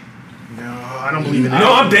Accidentally. No, I don't believe in that.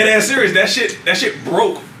 No, I'm dead ass serious. That shit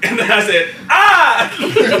broke, and then I said, ah,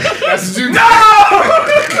 That's what you.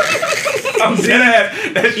 I'm dead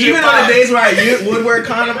ass. That shit Even on popped. the days where I would wear a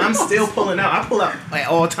condom, I'm still pulling out. I pull out at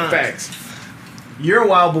all times. Facts. You're a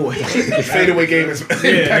wild boy. The fadeaway game is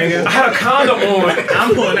nigga. I had a condom on.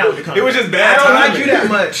 I'm pulling out the condom. It was just I bad don't like timing. you that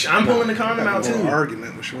much. I'm pulling the condom out too.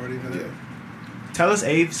 Argument with Shorty. Man. Tell us,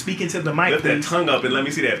 Abe, speaking to the mic, Lift that please. tongue up and let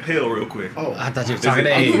me see that pill real quick. Oh, I thought you were Is talking it-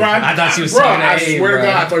 to Abe. bro, I thought you was bro, talking to I Abe, swear to bro.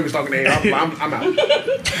 God, I thought he was talking to Abe. I'm out.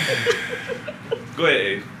 Go ahead,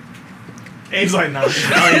 Abe. Abe's like, nah, y'all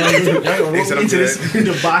ain't gonna He said, roll I'm into this good.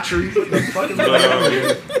 debauchery. What the fuck is going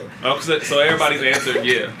on? So everybody's answered,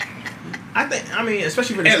 yeah. I think, I mean,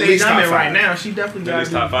 especially for the At stage least I'm top in right 5. now, she definitely At got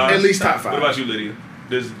least top 5. At least top 5. What about you, Lydia?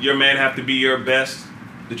 Does your man have to be your best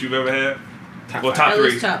that you've ever had? Top Well, 5. top At 3.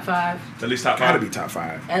 least top 5. At least top 5. Gotta be top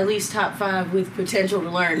 5. At least top 5 with potential to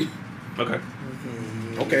learn. Okay.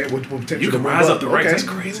 Okay, with potential You to can move rise up up. the ranks. Okay. That's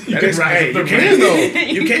crazy. You That can is, rise hey, up the you can ranks. though.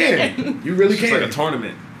 You can. You really It's like a can.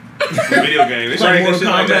 tournament. Video game. They should Like make that Mortal shit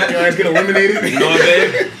like Kombat. that. Your ass get eliminated. You know what,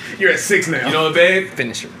 babe? You're at 6 now. You know what, babe?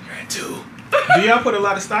 Finish it. You're at 2. Do y'all put a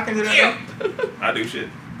lot of stock into that? I do shit.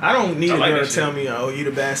 I don't need I a like girl that to shit. tell me, oh, you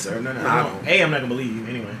the best or no. I I don't. A, I'm not gonna believe you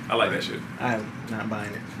anyway. I like that shit. I'm not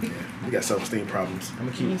buying it. You got self-esteem problems. I'm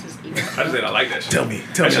gonna keep it. I just said I like that shit. Tell me.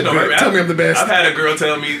 Tell That me. shit I'm don't hurt good. Tell me I'm the best. I've had a girl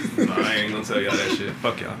tell me, no, I ain't gonna tell y'all that shit.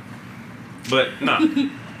 Fuck y'all. But nah,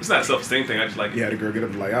 it's not a self-esteem thing. I just like it. You had a girl get up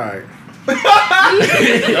and like, all right.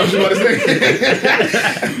 That was what I was saying.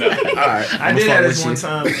 All right. I did that this one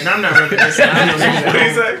time, and I'm not reminiscing. I know What do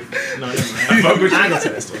you say? No, never mind. I fuck with I ain't you. gonna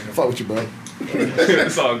tell that story. Fuck with you, bro.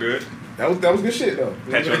 It's all good. That was good shit though.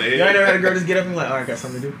 Pat you on the Y'all head. never had a girl just get up and be like, all right, got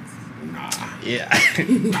something to do? Yeah. I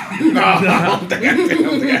don't think I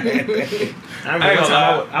had that. I remember I ain't one gonna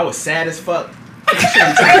time lie. I was sad as fuck. No,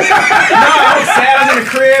 I was sad. I was in the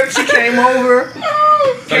crib. She came over.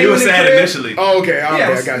 So you were sad initially. Oh, okay. Yeah,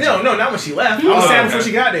 I got you. no, not when she left. I was Oh, sad okay. before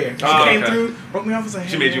she got there. She Oh, came okay. through, broke me off, was like,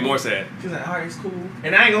 She hey, made you man. more sad. She was like, all right, it's cool.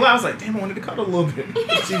 And I ain't gonna lie, I was like, damn, I wanted to cuddle a little bit.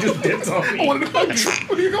 She just dipped on I me. wanted to fuck you.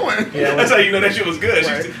 Where are you going? Yeah, That's how you know that shit was good.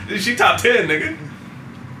 Right. She top 10, nigga.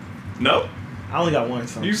 No? I only got one,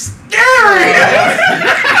 so. You scary!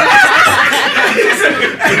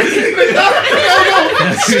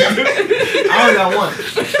 I only got one.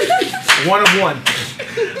 One of one.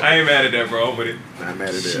 I ain't mad at that, bro. I'm with it. Not mad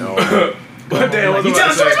at that. But damn, what You was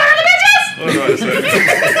I telling about to say? stories about other bitches? What was I about to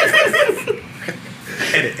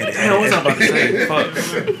say? Edit. Damn, what was I about to say? Fuck.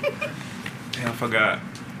 Damn, I forgot.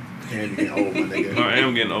 Damn, you getting old, my nigga. I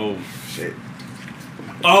am getting old. Shit.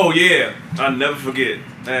 Oh, yeah. I'll never forget.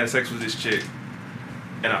 I had sex with this chick.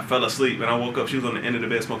 And I fell asleep. And I woke up. She was on the end of the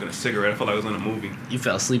bed smoking a cigarette. I felt like I was in a movie. You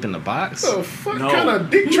fell asleep in the box? What the fuck No. kind of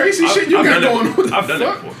Dick Tracy shit you I've got done going it. on? What the I've done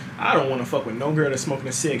fuck? it before. I don't want to fuck with no girl that's smoking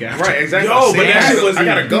a cig after. Right, exactly. Yo, but that shit was- I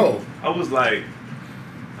gotta go. I was like...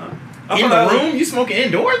 I In felt the like I was- room? You smoking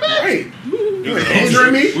indoors, man? Right. We You was in a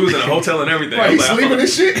injuring me? hotel- we was in a hotel and everything. Why, I he was like, I sleeping felt and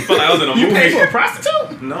shit? I felt like I was in a You movie. pay for a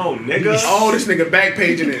prostitute? No, nigga. Oh, this nigga back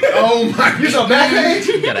paging it. Oh my. You saw Backpage?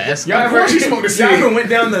 You got an Y'all escort? Of course you smoked a y'all cig. ever went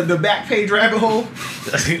down the Backpage rabbit hole?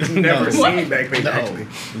 Never no. seen back page No. actually.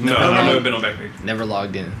 No, I've never been on Backpage. Never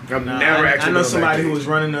logged in. I've Nah, never I actually know been on somebody Backpage. who was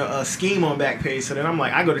running a scheme on Backpage, so then I'm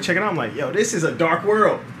like, I go to check it out, I'm like, yo, this is a dark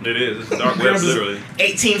world. It is. It's dark web, literally.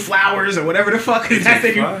 18 flowers or whatever the fuck. 18 that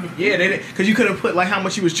thing. flowers? Yeah, because you couldn't put like how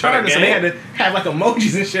much you was charging, so they gang? had to have like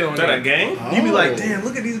emojis and shit on Is that a there. gang? You be like, Oh. damn,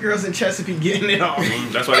 look at these girls in Chesapeake getting it all.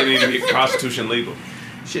 That's why they need to make prostitution legal.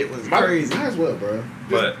 Shit was Might crazy. as well, bro.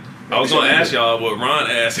 But I was gonna ask y'all what Ron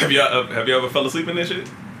asked. Have you ever fell asleep in this shit?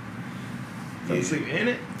 Fell asleep in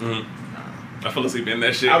it? I fell asleep in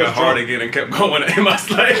that shit. I was Got hard drunk. again and kept going in my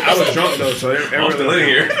sleep. I was drunk though, so I'm still in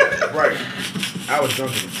here. Right. I was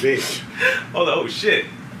drunk as a bitch. Oh shit.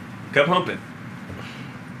 Kept humping.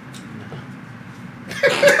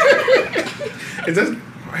 Is this?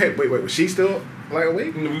 Hey, wait. Was she still like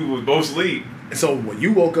awake? We would both sleep. So when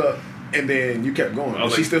you woke up and then you kept going, I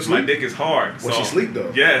was was she like, still my sleep? dick is hard. Was she sleep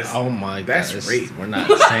though? Yes. Oh my god. That's this- rape. We're not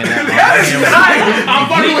saying that. I'm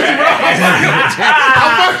fucking with you, bro.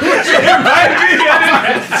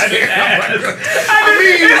 I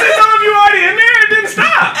mean, if you already in there, it didn't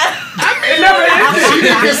stop. It never ended. She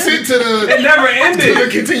didn't consent to It the never to the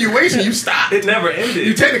ended. continuation. You stopped. It never ended.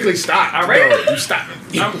 You technically stopped. I raped though. You stopped.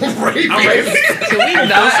 I'm raping. Can we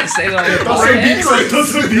not say that on the Throw some beaks podcast? on- throw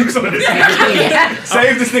some beaks on this nigga.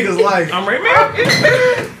 Save this nigga's life. I'm raping.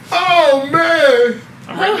 Oh man.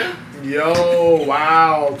 I'm raping. Yo,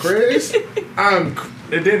 wow, Chris.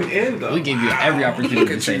 It didn't end though. We gave you every opportunity Look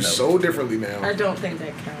to at say you no. so differently I now. don't think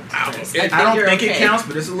that counts. Chris. I don't you're think it okay. counts,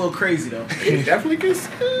 but it's a little crazy though. It definitely gets.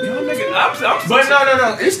 I'm But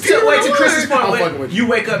no. It's To, wait, to still Chris's good. I'm point, fucking with you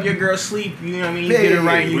wake up, your girl sleep, you know what I mean? You Yeah, get it yeah,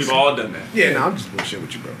 right. yeah. You We've all done that. Yeah, no, I'm just bullshit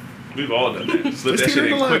with you, bro. We've all done that. Slip Let's that keep shit it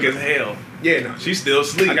in alive, quick bro. as hell. Yeah, no. She's still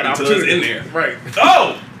asleep I got until it's in opportunity. there. Right.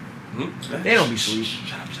 Oh! They don't be sleep.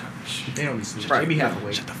 They don't be sleep. Right. They be half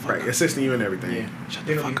awake. Right, assisting you and everything. Yeah.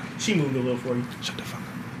 They don't be, she moved a little for you. Shut the fuck up.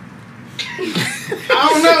 I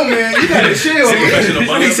don't know, man. You gotta chill. They professional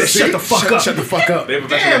bun He lifters. said, "Shut the fuck up." Shut the fuck up. They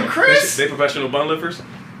professional, Damn, Chris. They professional bun lifters.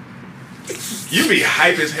 You be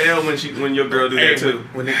hype as hell when your girl do Hey, that too.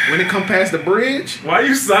 when it come past the bridge, Why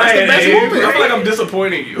you sighing, best Abe? moment, I feel like Abe. I'm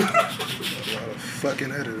disappointing you.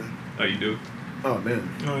 fucking editor. Oh, you do? Oh man,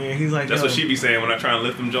 Oh yeah, he's like, That's yo. what she be saying when I try and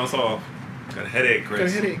lift them joints off. Got a headache, got a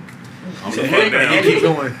Chris. headache. I'm Said the headache fuck or down. headache? Keep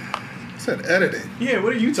going. said editing. Yeah,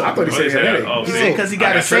 what are you I talking thought about? he said he had a headache. Oh, He see? said because he I got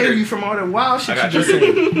to got save triggered. you from all the wild shit I you got just said.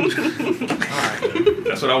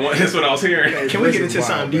 That's what I want. That's what I was hearing. Hey, Can we this get is into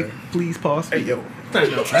wild, something deep? man. Please pause. Hey yo. No.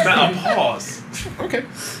 That's not a pause. Okay.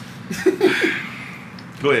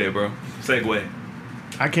 Go ahead, bro. Segue.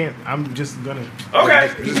 I can't. I'm just gonna.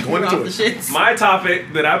 Okay. Just going Off into the it. shits. My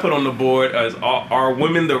topic that I put on the board is are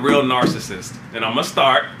women the real narcissist? And I'm gonna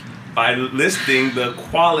start by listing the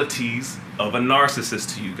qualities of a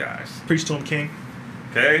narcissist to you guys. Preach to him, King.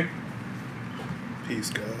 Okay? Peace,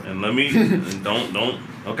 God. And let me and don't.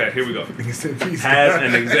 Okay, here we go. He said, "Peace, Has God."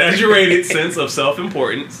 an exaggerated sense of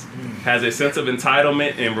self-importance, has a sense of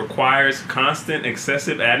entitlement, and requires constant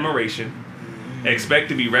excessive admiration. Expect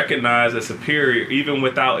to be recognized as superior even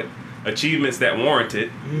without achievements that warrant it.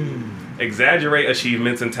 Exaggerate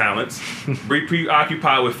achievements and talents. Be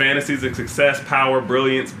preoccupied with fantasies of success, power,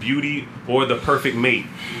 brilliance, beauty, or the perfect mate.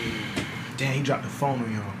 Damn, he dropped the phone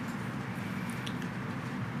on y'all.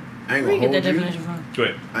 I ain't Where you gonna get that hold you. definition from? Go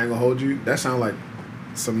ahead. I ain't gonna hold you. That sound like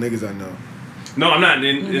some niggas I know. No, I'm not.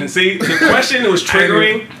 And see, the question was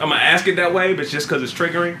triggering. I'm gonna ask it that way, but just because it's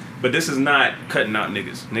triggering. But this is not cutting out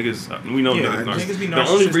niggas. Niggas, we know Yeah, niggas. niggas be The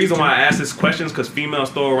only narcissistic reason too. why I ask this question is because females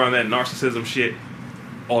throw around that narcissism shit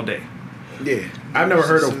all day. Yeah, I've never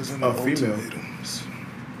heard of Narcissism a and female. ultimatums.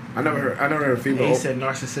 I never heard a female. He said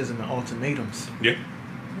narcissism and ultimatums. Yeah.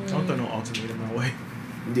 Don't throw no ultimatum my way.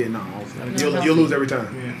 Yeah, no, No. you'll lose every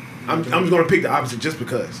time. Yeah. I'm just gonna pick the opposite just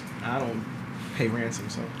because. I don't pay ransom,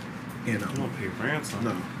 so. You know, You don't pay ransom.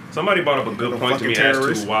 no. Somebody brought up a good No point to me fucking as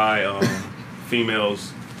terrorist. to why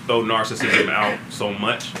females throw narcissism out so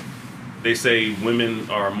much. They say women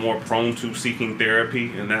are more prone to seeking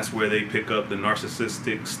therapy, and that's where they pick up the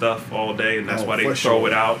narcissistic stuff all day, and that's Oh, why they for throw sure.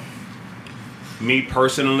 it out. Me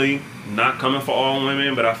personally, not coming for all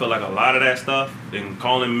women, but I feel like a lot of that stuff and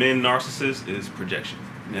calling men narcissists is projection,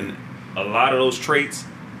 and a lot of those traits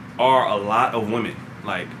are a lot of women,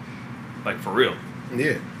 like for real.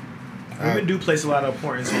 Yeah. Women do place a lot of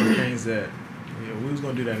importance on things that, we was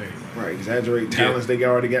gonna do that anyway. Right. Exaggerate talents they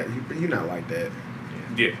already got. You're not like that.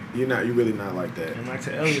 Yeah. You're not. You're really not like that. And like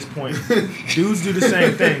to Elliot's point, dudes do the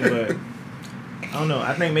same thing, but I don't know.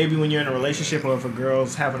 I think maybe when you're in a relationship or if a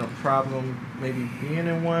girl's having a problem, maybe being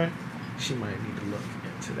in one, she might need to look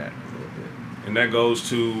into that a little bit. And that goes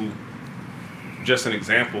to just an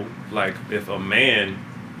example, like if a man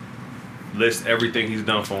lists everything he's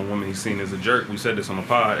done for a woman he's seen as a jerk. We said this on the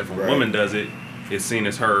pod. If a Right. woman does it, it's seen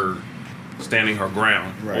as her standing her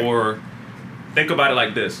ground. Right. Or think about it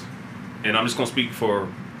like this, and I'm just going to speak for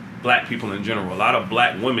black people in general. A lot of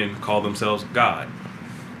black women call themselves God.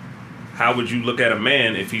 How would you look at a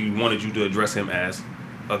man if he wanted you to address him as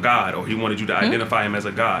a god, or he wanted you to identify him as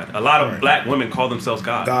a god? A lot of Right. black women call themselves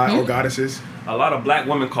God. God or goddesses. A lot of black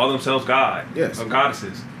women call themselves God. Yes. Or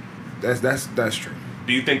goddesses. That's true.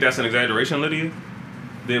 Do you think that's an exaggeration, Lydia?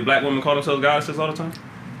 Did black women call themselves goddesses all the time?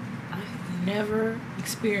 I've never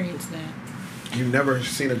experienced that. You've never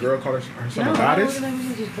seen a girl call herself No, a goddess? I don't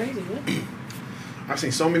think that's crazy. What? I've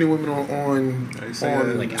seen so many women on They say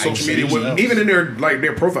that, like, social IG media, levels. even in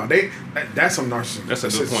their profile. That's some narcissism. That's a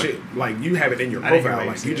good point. Shit. Like you have it in your I didn't hear profile.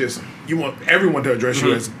 what Like you you said. you want everyone to address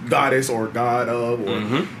you as goddess or god of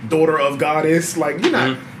or daughter of goddess. Like you're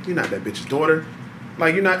not that bitch's daughter.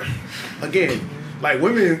 Like you're not. Again, like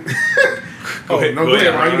women. Go ahead, Go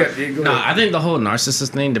ahead, Ryan. You got. Yeah, go No, ahead. I think the whole narcissist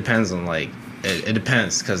thing depends on it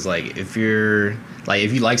depends because if you're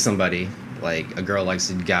if you like somebody, like a girl likes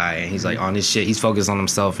a guy and he's on his shit, he's focused on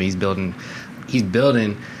himself and he's building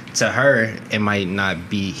to her. It might not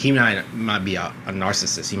be he might be a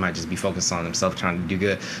narcissist. He might just be focused on himself trying to do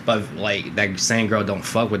good. But that same girl don't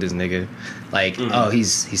fuck with this nigga. Oh,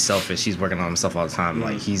 he's selfish. He's working on himself all the time.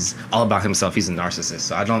 He's all about himself. He's a narcissist.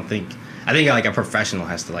 So I think a professional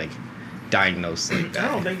has to diagnose that.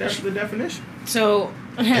 I don't think that's the definition. So,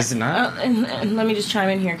 Is it not? and let me just chime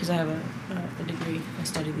in here because I have a degree. I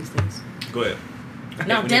study these things. Go ahead.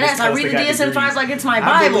 No, When deadass. niggas I tell us read they the got DSM-5 degrees. like it's my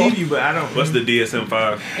I Bible. believe you, but I don't. What's the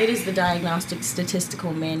DSM-5? It is the Diagnostic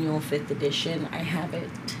Statistical Manual 5th edition. I have it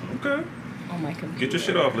Okay. on my computer. Get your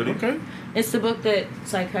shit off, Lydia. Okay. It's the book that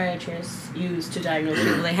psychiatrists use to diagnose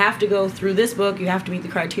people. They have to go through this book. You have to meet the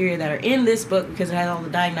criteria that are in this book because it has all the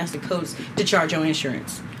diagnostic codes to charge your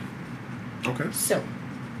insurance. Okay. So,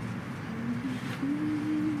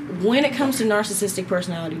 when it comes to narcissistic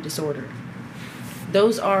personality disorder,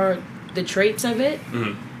 those are the traits of it.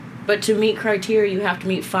 But to meet criteria, you have to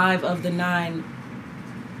meet 5 of the 9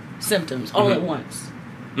 symptoms all at once.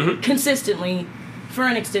 Consistently, for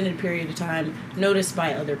an extended period of time, noticed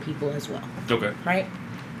by other people as well. Okay. Right?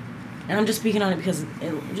 And I'm just speaking on it because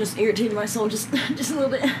it just irritated my soul just a little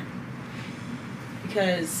bit.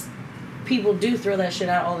 Because people do throw that shit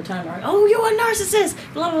out all the time. Like, oh, you're a narcissist,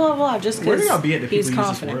 blah, blah, blah, blah, just Where do because y'all be at the he's people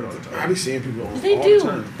use this word confident. all the I time? be seeing people on They all do. the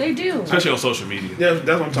time. They do. Especially on social media. Yeah, that's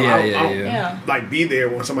what I'm talking Yeah, about. yeah, I don't, Yeah. like be there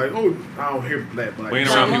when somebody. Oh, I don't hear that. But We ain't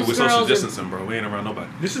Yeah, around people most with social girls are- distancing, bro. We ain't around nobody.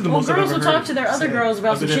 This is the Well, most I've girls ever will heard talk to their other said, girls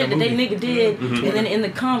about other some than shit a that they movie. nigga did, and then in the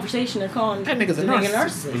conversation they're calling That nigga's a the nigga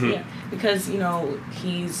narcissist. Yeah, because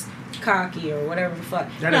he's cocky or whatever the fuck.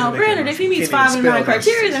 That Now, doesn't make him granted, if he narcissist. meets Can't 5 even of 9 spell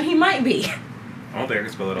criteria, narcissist. then he might be. I don't think I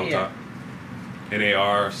can spell it on Yeah. top.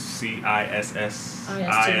 NARCISSIST.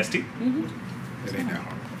 IST. It ain't that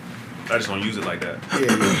hard. I just don't use it like that.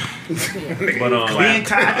 Yeah. But Being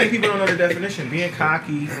I think people don't know the definition. Being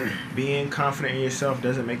cocky, being confident in yourself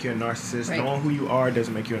doesn't make you a narcissist. Right. Knowing who you are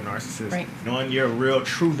doesn't make you a narcissist. Right. Knowing your real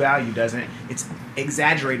true value doesn't. It's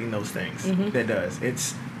exaggerating those things Mm-hmm. that does.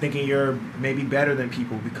 It's thinking you're maybe better than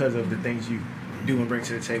people because of the things you do and bring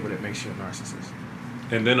to the table that makes you a narcissist.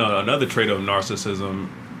 And then another trait of narcissism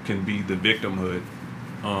can be the victimhood.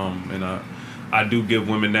 And I do give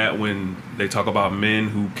women that when they talk about men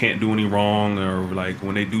who can't do any wrong, or like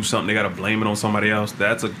when they do something they gotta blame it on somebody else.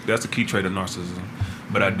 That's a key trait of narcissism.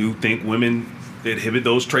 But I do think women inhibit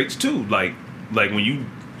those traits too. Like when you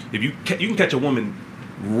can catch a woman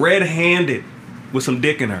red-handed with some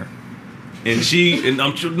dick in her, and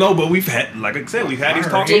I'm sure but we've had, like I said, we've had these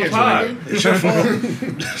talks on the pod. It's your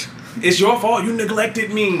fault. It's your fault. You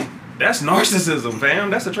neglected me. That's narcissism, fam.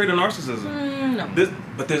 That's a trait of narcissism. No.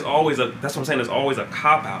 But there's always that's what I'm saying. There's always a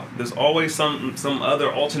cop out. There's always some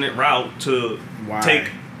other alternate route to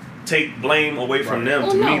take blame away from them.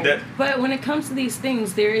 Well, To no, me, that but when it comes to these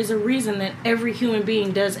things, there is a reason that every human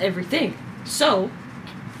being does everything. So,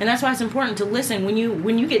 and that's why it's important to listen. When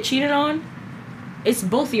you get cheated on, it's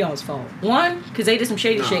both of y'all's fault. One, because they did some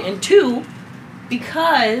shady shit, and two,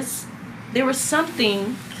 because there was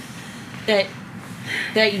something that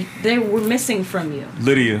they were missing from you.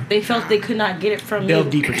 Lydia. They felt they could not get it from Delve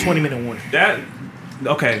you. deeper. 20-minute warning.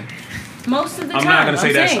 Okay. Most of the I'm time. not gonna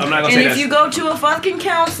say that's- saying. I'm not gonna and say if that's- you go to a fucking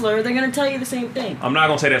counselor, they're gonna tell you the same thing. I'm not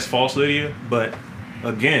gonna say that's false, Lydia. But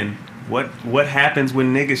again, what happens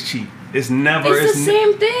when niggas cheat? It's never. It's the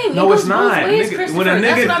same thing. No, it goes it's not. Both ways, Nigga, Christopher. when a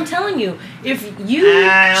That's nigga- what I'm telling you. If you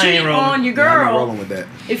I cheat ain't rolling. on your Yeah, I'm not girl, rolling with that.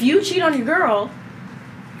 if you cheat on your girl,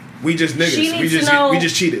 We just niggas. she needs to know we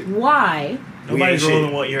just cheated. why. Nobody's We ain't rolling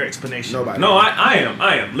shit. with your explanation. Nobody. No, I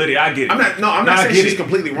am. Lydia, I get it. I'm not I saying get she's it.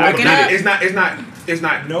 completely I wrong. get But it. it's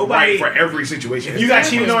not Nobody- right for every situation. If you got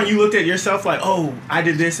cheated on, you looked at yourself like, oh, I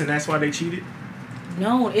did this and that's why they cheated.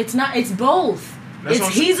 No, it's not. It's both. That's what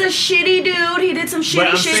I'm He's a shitty dude. He did some But shitty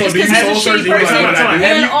I'm shit saying, just because have he's a you- shitty wait, wait, person. wait, wait. Have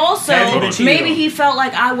And you- also, have you been cheated maybe on? he felt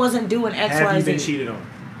like I wasn't doing X, Have Y, you been Z. cheated on?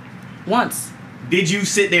 Once. Did you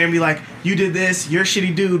sit there and be like, you did this, you're a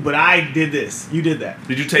shitty dude, but I did this. You did that.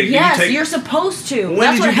 Did you take? Yes, did you you're take, supposed to. When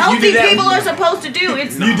That's did what you healthy did that- people are supposed to do.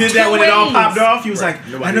 It's You did that two when it all ways. popped off. You was like,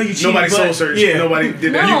 I know you cheated, Nobody but soul searched. yeah. Nobody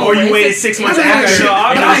did that. No. Or you it's waited a- 6 months it's a- after. So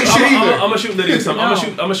I'm And I ain't shit either. gonna shoot Lydia some. No.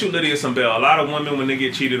 I'm gonna shoot Lydia some bail. A lot of women, when they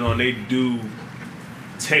get cheated on, they do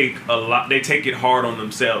take a lot. They take it hard on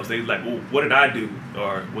themselves. They like, well, what did I do,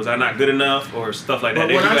 or was I not good enough, or stuff like that. But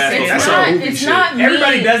They what do I'm ask saying- for It's That's stuff. not. some movie It's shit. not me.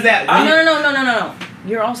 Everybody does that. No.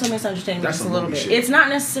 You're also misunderstanding That's this a some little movie bit. shit. It's not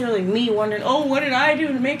necessarily me wondering, oh, what did I do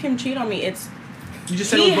to make him cheat on me? It's You just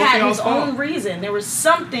said it he was both of had y'all's his fault. own reason. There was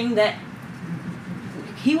something that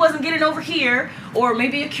he wasn't getting over here, or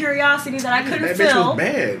maybe a curiosity that I couldn't That bitch fill. was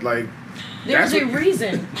bad. Like There's that's a what-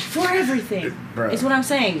 reason for everything. Bruh. It's what I'm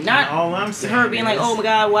saying. And Not all I'm saying her being like, is- oh my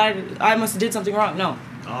god, why I must have did something wrong. No.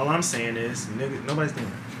 All I'm saying is, nigga, nobody's doing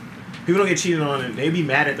that. People don't get cheated on and they be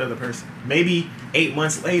mad at the other person. Maybe 8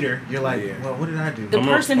 months later, you're like, Yeah. well, what did I do? The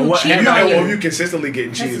person who what- cheated and on you- you. Or you consistently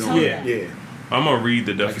getting cheated That's on. the Yeah. song. Yeah. I'm gonna read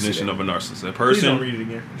the see definition that. of a narcissist. A Please don't person. read it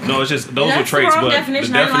again. No, it's just those are That's traits, the wrong but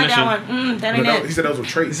definition. the I didn't like definition. that one. That ain't But it. he said those were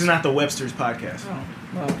traits. This is not the Webster's podcast. Oh,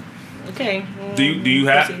 well, okay. Do you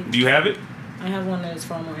Proceed. have it? I have one that is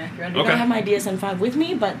far more accurate. I do Okay. not have my DSM-5 with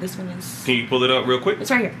me, but this one is. Can you pull it up real quick? It's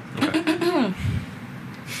right here. Okay.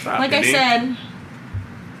 Stop Like it, I then.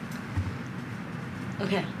 said.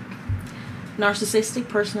 Okay. Narcissistic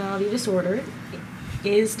personality disorder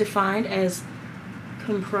is defined as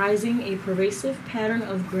comprising a pervasive pattern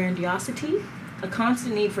of grandiosity, a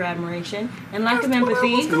constant need for admiration, and lack of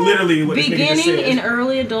empathy. Literally what this nigga just Beginning said. in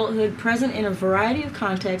early adulthood, present in a variety of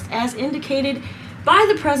contexts, as indicated by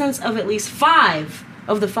the presence of at least 5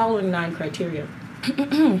 of the following 9 criteria.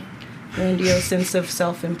 Grandiose sense of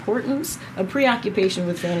self-importance, a preoccupation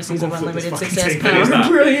with fantasies of I'm gonna flip unlimited this success, fucking power, tape. Stop.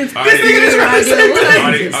 and brilliance.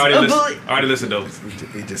 Already listen though.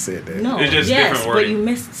 He just said that. No, It's just yes, different but wording. you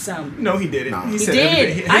missed some. No, he didn't. Nah. He He said did.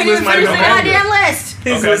 everything. I His didn't list might finish the have been longer. goddamn list.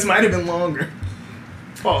 His Okay. list might have been longer.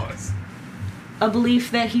 Pause. A belief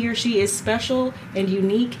that he or she is special and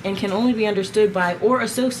unique and can only be understood by or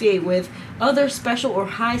associate with other special or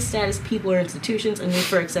high status people or institutions, a need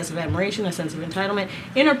for excessive admiration, a sense of entitlement,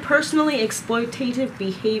 interpersonally exploitative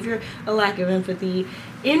behavior, a lack of empathy,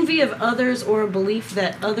 envy of others, or a belief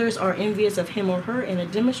that others are envious of him or her, and a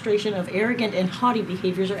demonstration of arrogant and haughty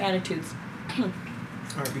behaviors or attitudes. All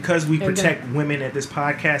right, because we There you go. protect women at this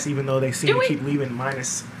podcast, even though they seem Do to we? keep leaving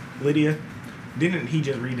minus Lydia, didn't he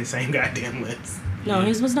just read the same goddamn list? No,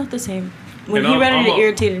 his was not the same. When And he read I'm it, it a-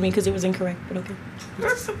 irritated me because it was incorrect, but okay.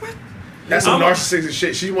 That's some I'm- narcissistic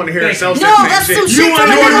shit. She want to hear Thank herself you. say No, the that's same some shit. shit from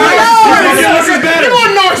a You are nigga narcissist. who knows. This is better. You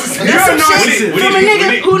are narcissist. That's some shit from a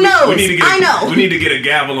nigga who knows. We need to get, I know. We need to get a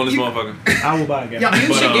gavel on this motherfucker. I will buy a guy. You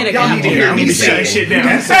But, should get a y'all need to gavel. hear I me need to say shut it. shit down.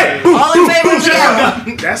 Hey, All in favor of the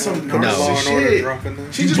gavel. that's some Law and narcissistic Order shit. dropping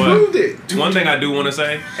this. She just But- proved it. One thing I do want to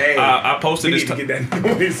say, Hey, I we posted need this. to get that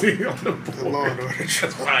noise on the Law board. and Order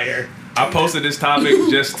That's fire. I posted this topic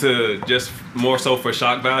just more so for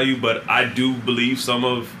shock value, but I do believe some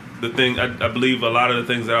of the thing. I believe a lot of the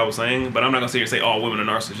things that I was saying, but I'm not gonna sit here and say all women are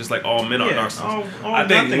narcissists, just like all men are narcissists. I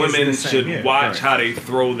think women should watch how they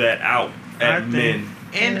throw that out at men.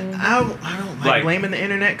 And I don't like blaming the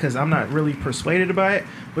internet because I'm not really persuaded by it.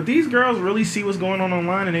 But these girls really see what's going on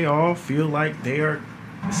online, and they all feel like they are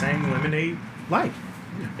the same women they like.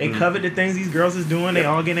 They covet the things these girls is doing. They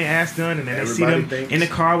all getting their ass done, and then they see them in the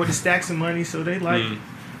car with the stacks of money. So they like,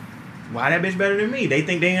 why that bitch better than me? They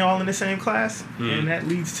think they all in the same class, and that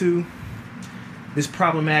leads to this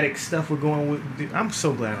problematic stuff we're going with. I'm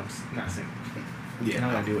so glad I'm not single. Yeah,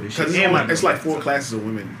 I gotta deal with this shit. Because it's like 4 classes of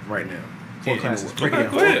women right now. 4 classes.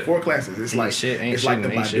 Four classes. It's like it's like the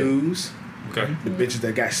Badus. Okay. The bitches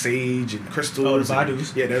that got sage and crystals. Oh, the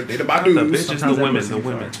Badus. Yeah, they're the Badus. The bitches, the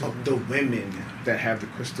women. The women that have the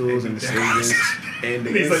crystals and the sages and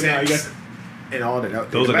the incense and all that.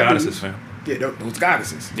 Those are goddesses, fam. Yeah, those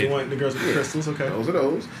goddesses. The girls with the crystals, okay. Those are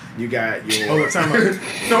those. You got your... Oh, what time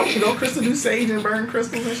No, Crystal do sage and burn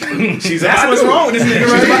crystals and shit. She's That's what's wrong with this nigga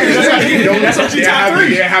right That's what she top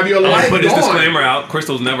 3. Yeah, have your life Put this on. disclaimer out.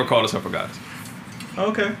 Crystal's never called herself a goddess.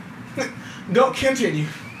 Okay. Go continue.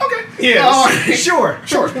 Okay. Yeah. Sure.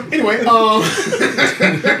 Anyway, all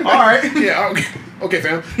right. Yeah. Okay,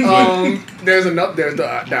 fam. There's the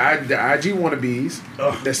IG wannabes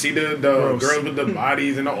that see the girls with the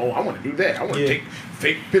bodies and I want to do that. I want to take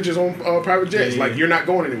fake pictures on private jets. Like you're not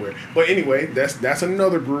going anywhere. But anyway, that's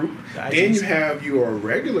another group. Then you have your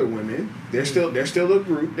regular women. They're still a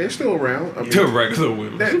group. They're still around. They're regular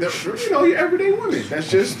women. Your everyday women.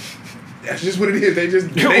 That's just what it is. They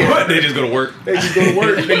just go to work. They just go to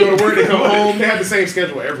work. They go to work. They come home. They have the same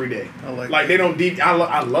schedule every day. Like they don't.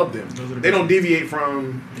 I love them. They don't deviate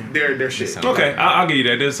from their shit. Okay, I'll give you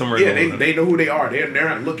that. There's some. Yeah, they know who they are. They're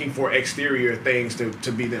not looking for exterior things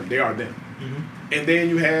to be them. They are them. And then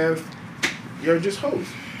you have your just hoes.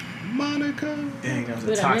 Monica. Dang, that was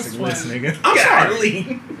a toxic list, nigga. I'm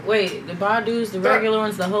sorry. Wait, the Badus, the regular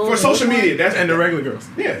ones, the hoes. For social media, that's and the regular girls.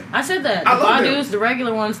 Yeah, I said that. I The love Badus, them. the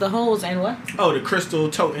regular ones, the hoes, and what? Oh, the crystal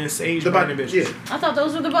toting sage the burning bitches. Yeah. I thought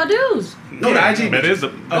those were the Badus. No, the IG. That is the.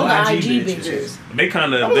 The IG bitches. They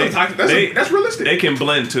kind of. That's realistic. They can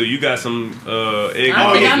blend too. You got some egg.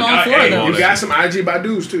 I think I'm all for them. You got some IG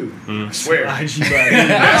Badus too. I swear. IG body.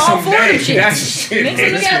 I'm all for them shit. That's shit. Mix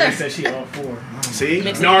it together. Said she all for. See,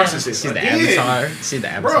 Mix it narcissist. See the avatar. See the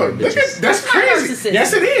avatar. Bro, look bitches. at that's crazy. narcissist.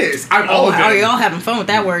 Yes, it is. Y'all having fun with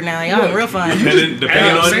that word now. Y'all having real fun. Depending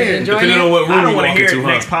Enjoying on it? what I room don't you want to walk hear into, it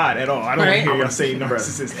next huh? pod at all. I don't want to Right. hear y'all say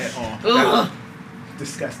narcissist at all. Ugh.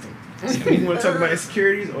 Disgusting. Do we want to talk about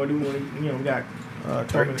insecurities or do we want to, we got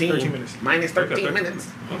 13 minutes. Minus 13 Okay. minutes.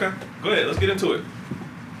 Okay, go ahead. Let's get into it.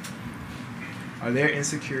 Are there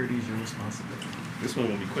insecurities your responsibility? This one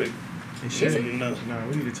will be quick. It shouldn't be. No,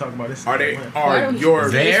 we need to talk about this. Are they? Why Are don't your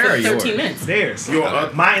you There for or 13 yours? minutes? Theirs.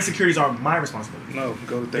 Your My insecurities are my responsibility. No,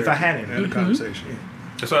 go there. If I hadn't. Have a conversation.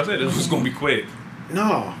 That's what I said. This was gonna be quick.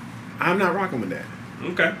 No, I'm not rocking with that.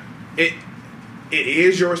 Okay. It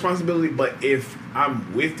is your responsibility, but if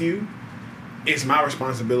I'm with you, it's my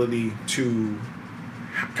responsibility to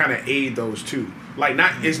kind of aid those two. Like,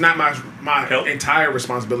 it's not my Help. entire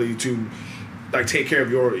responsibility to like take care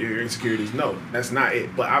of your insecurities. No, that's not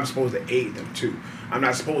it. But I'm supposed to aid them too. I'm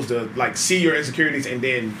not supposed to like see your insecurities and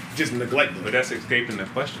then just neglect them. But that's escaping the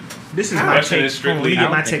question. This is The my question take. is strictly- Let me I get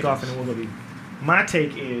don't my think- take off and then we'll go to you. My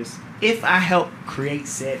take is if I help create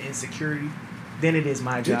said insecurity, then it is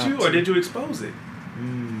my job. Did you or did you expose it?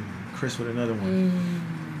 Chris with another one.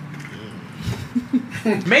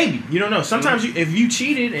 Maybe. You don't know. Sometimes if you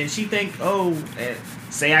cheated and she think,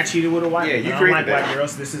 say I cheated with a white Yeah, girl. you I don't created like that. white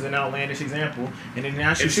girls. This is an outlandish example. And then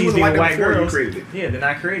now she If she sees was me like with that white before, you girls. created it. Yeah, then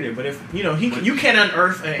I created it. But if you can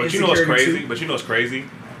unearth an But you know what's insecurity crazy? too. But you know what's crazy?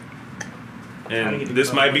 How do you And get this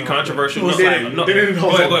the- might be controversial. Who did it? No, Did it? Go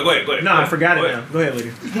ahead. No, I forgot it now. Go ahead,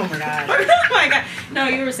 lady. Oh my god. Oh my god. No,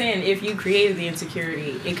 you were saying if you created the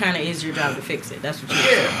insecurity, it kind of is your job to fix it. That's what you were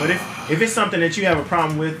saying. Yeah, but if it's something that you have a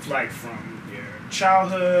problem with, like from your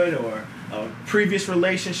childhood or a previous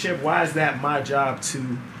relationship, why is that my job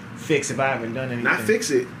to fix if I haven't done anything? Not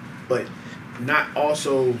fix it, but not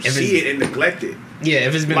also see it and neglect it. Yeah,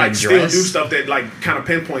 if it's been Like still addressed. do stuff that like kind of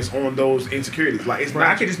pinpoints on those insecurities. Like it's Bro, I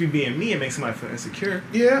not. could just be being me and make somebody feel insecure.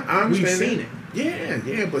 Yeah, I understand. We've seen it.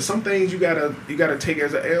 Yeah, but some things you gotta take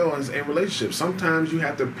as an L in relationships. Sometimes you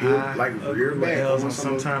have to peel like rear back. L's on and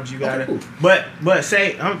some of- sometimes you Okay, gotta. cool. But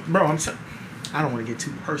say, I don't want to get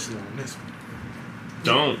too personal on this one.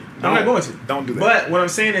 Don't. I'm not going to. Don't do that. But what I'm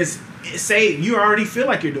saying is, say you already feel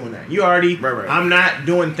like you're doing that. You already. Right. I'm not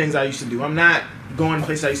doing things I used to do. I'm not going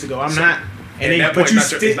places I used to go. I'm not And at then, that but point, you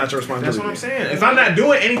it's not your responsibility. That's what I'm saying. If I'm not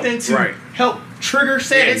doing anything to Right. help trigger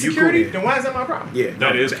said Yeah, you insecurity, cool. then why is that my problem? Yeah,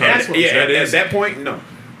 That is that's what I'm saying. that at is that point, no.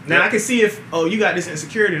 Now I can see if you got this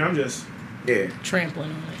insecurity and I'm just Yeah,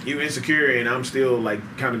 Trampling on it. you insecure and I'm still like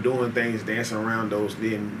kind of doing things, dancing around those.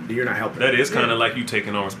 Then you're not helping. that is kind of like you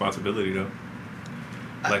taking on responsibility though.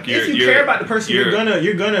 Like if you care about the person, you're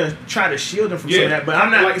gonna try to shield them from some of that. But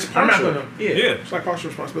I'm not Like, it's I'm not partial. gonna Yeah. It's like partial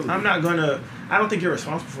responsibility. I'm not gonna. I don't think you're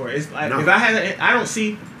responsible for it. It's like No. if I had, I don't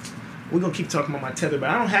see. We're gonna keep talking about my tether, but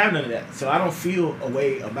I don't have none of that, so I don't feel a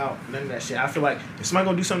way about none of that shit. I feel like if somebody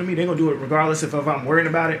gonna do something to me, they're gonna do it regardless if I'm worrying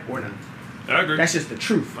about it or not. I agree. That's just the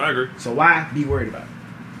truth. I agree. So why be worried about it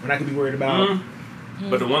when I could be worried about?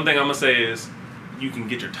 But the one thing I'm gonna say is, you can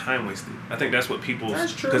get your time wasted. I think that's what people.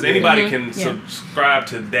 That's true. Because anybody Mhm. can Yeah. subscribe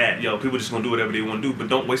to that. Yo, people just gonna do whatever they want to do, but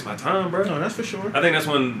don't waste my time, bro. No, that's for sure. I think that's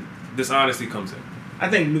when dishonesty comes in. I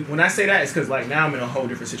think when I say that, it's because like now I'm in a whole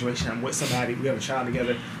different situation. I'm with somebody. We have a child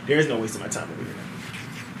together. There's no wasting my time over here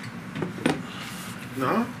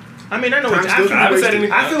now. No. I mean, I know what Time I still feel, can be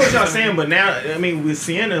wasted. I feel what y'all saying, but now I mean with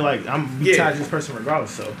Sienna, like I'm Yeah. tied to this person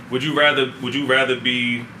regardless. So Would you rather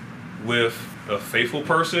be with a faithful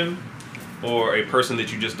person or a person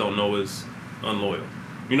that you just don't know is unloyal?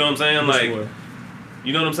 You know what I'm saying? Which Like, one?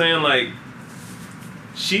 you know what I'm saying? Like,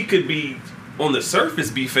 she could be on the surface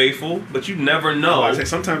be faithful, but you never know. I say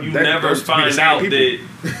sometimes you that never goes to be the find same out people.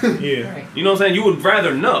 that. yeah. Right. You know what I'm saying? You would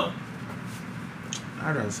rather know.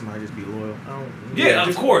 I'd rather somebody just be loyal. I don't, Yeah, of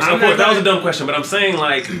just- course. I'm Of course. not That was a gonna- dumb question, but I'm saying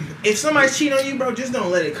like, If somebody's cheating on you, bro, just don't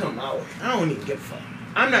let it come my way. I don't even give a fuck.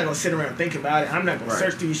 I'm not gonna sit around and think about it. I'm not gonna Right.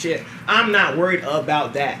 search through your shit. I'm not worried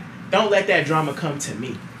about that. Don't let that drama come to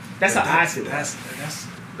me. That's how I feel. that's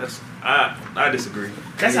I disagree.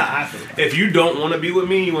 That's how I feel. If you don't want to be with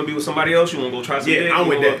me, you want to be with somebody else, you want to go try some dick, Yeah, I'm you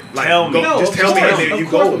with wanna that. Like, tell me. go- No, just of tell me course, and then of you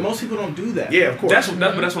course, go. but most people don't do that. Yeah, of course. That's what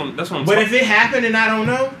I'm But talking. if it happened and I don't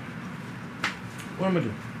know, what am I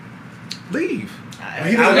gonna do? Leave.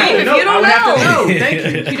 He doesn't Leave if know. you don't I would have to know. know.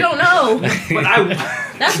 Thank you. You don't know. But I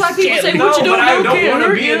That's why people say no, what you but don't I know don't can't wanna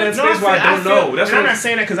hurt be you. in that No, space where I don't know. That's and I'm what not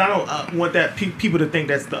saying that because I don't want that people to think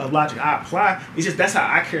that's the logic I apply. It's just that's how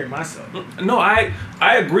I carry myself. No, I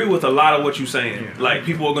agree with a lot of what you're saying. Yeah. Like,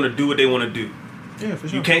 people are gonna do what they want to do. Yeah, for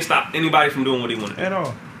sure. You can't stop anybody from doing what they want to do. at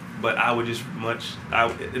all. But I would just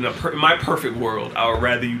in my perfect world, I would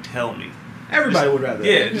rather you tell me. Everybody would rather.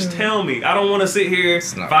 Yeah, just tell me. I don't want to sit here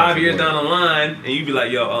It's not 5 perfect years world. down the line and you be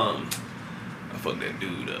like, yo, I fucked that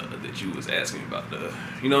dude that you was asking me about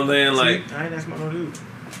you know what I'm saying? Like, See, I ain't asking about no dude.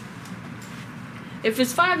 If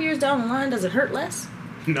it's 5 years down the line, does it hurt less?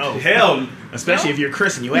 No. hell, Especially No? if you're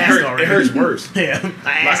Chris and you It, asked hurt, already. it hurts worse. Yeah. I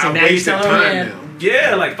Like, asked I him now. You wasted telling time him. Yeah. now.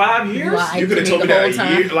 yeah, like 5 years. Lied You to could have me told me the that whole a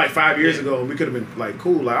time. year, like 5 years ago, and we could have been like,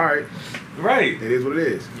 cool, like, all right, Right. it is what it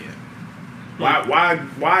is. Yeah.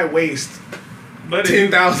 Why waste But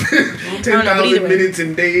 10,000 but 10,000 either way. minutes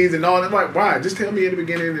and days and all that? Like, why? Just tell me in the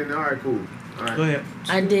beginning and all right, cool. All right. Go ahead.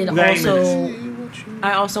 I did We got 8 also.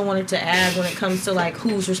 I also wanted to add when it comes to like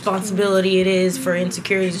whose responsibility it is for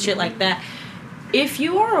insecurities and shit like that. If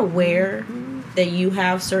you are aware that you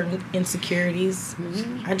have certain insecurities,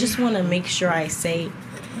 I just want to make sure I say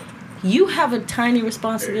you have a tiny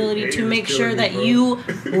responsibility Hey, to it's make killing sure me, that bro. you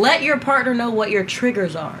let your partner know what your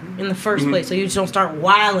triggers are in the 1st place, so you just don't start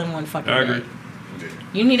wilding one fucking I day. agree.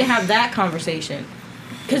 You need to have that conversation.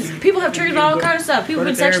 Because people have triggers about all kind of stuff. People Go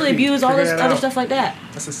have to been sexually therapy. abused, all Figure this that other out. stuff like that.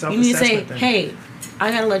 That's a You need to say, self-assessment thing. hey,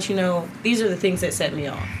 I gotta let you know these are the things that set me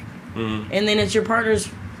off. And then it's your partner's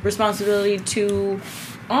responsibility to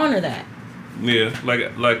honor that. Yeah,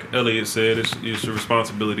 like Elliot said, it's your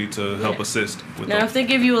responsibility to help Yeah. assist with Now, them. if they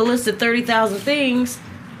give you a list of 30,000 things,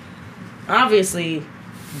 obviously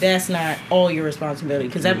that's not all your responsibility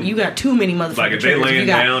because you got too many motherfucking Like, if they triggers. laying You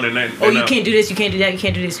got, down and they oh, you can't do this, you can't do that, you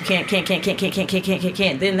can't do this, you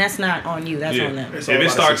can't. Then that's not on you. That's Yeah. on them. It's If all it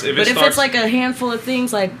about starts, assistance. if But it if starts, it's like a handful of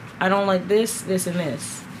things, like I don't like this, this, and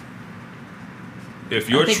this. if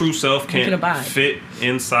your I think true self you can can't abide. fit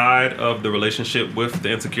inside of the relationship with the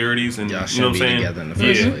insecurities, and Y'all you know what I'm shouldn't be saying? together in the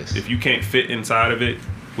first place. If you can't fit inside of it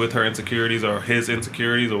with her insecurities or his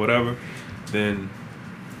insecurities or whatever, then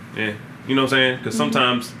yeah, you know what I'm saying? Because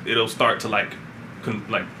sometimes it'll start to like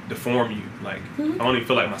deform you. Like I don't even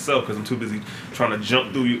feel like myself because I'm too busy trying to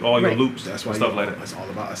jump through all your Right. loops That's and why stuff like that. It's all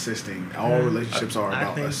about assisting. All relationships are I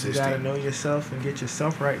about think assisting. you gotta know yourself and get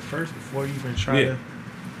yourself right first before you even try Yeah. to.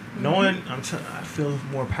 Knowing, I feel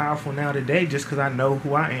more powerful now today just because I know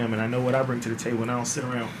who I am and I know what I bring to the table and I don't sit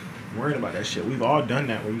around worrying about that shit. We've all done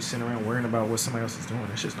that where you sit around worrying about what somebody else is doing.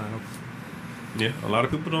 That's just not okay. Yeah, a lot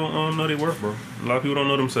of people don't know their worth, bro. A lot of people don't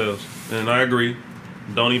know themselves, and I agree.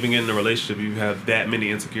 Don't even get in a relationship if you have that many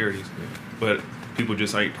insecurities. But people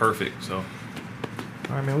just ain't perfect, so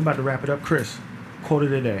All right, man. We about to wrap it up, Chris. Quote of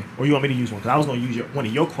the day, or you want me to use one? Because I was gonna use one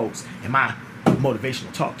of your quotes in my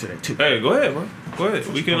motivational talk today too. Hey, go ahead, bro. Go ahead.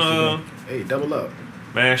 We can Hey, double up.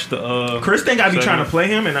 mash the Chris think I be segment. trying to play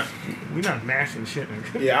him, and we not mashing shit.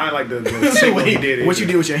 Yeah, I like the shit when he did it. What you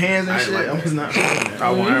did with your hands and I shit, like I was not.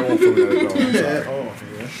 I won't feel that at all. I'm sorry. At all,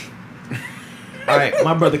 man. All right,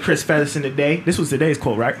 my brother Chris Featherston today. This was today's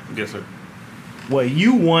quote, right? Yes, sir. What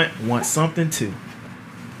you want something too.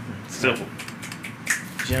 Simple.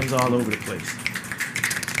 Gems all over the place.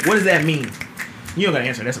 What does that mean? You don't gotta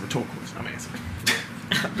answer. That's a rhetorical question. I'm answering.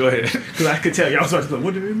 Go ahead. Because I could tell y'all was about to be like,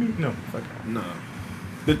 what did it mean? No, fuck that. No.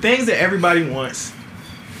 The things that everybody wants,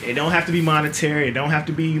 it don't have to be monetary. It don't have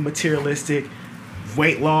to be materialistic.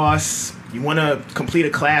 Weight loss. You want to complete a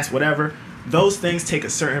class, whatever. Those things take a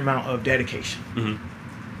certain amount of dedication.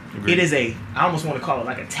 Mm-hmm. It is I almost want to call it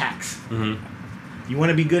like a tax. Mm-hmm. You want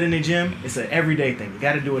to be good in the gym? It's an everyday thing. You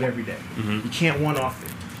got to do it every day. Mm-hmm. You can't one-off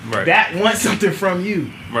it. Right. That wants something from you.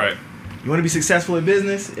 Right. You want to be successful in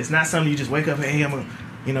business? It's not something you just wake up and, hey, I'm going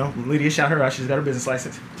to, Lydia shout her out. She's got her business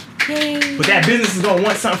license. Yay. But that business is going to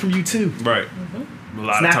want something from you too. Right. Mm-hmm. A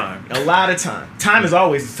lot of time. A lot of time. Time is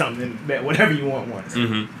always something that whatever you want wants.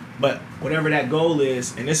 Mm-hmm. But whatever that goal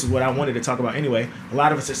is, and this is what I wanted to talk about anyway, a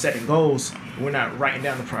lot of us are setting goals. We're not writing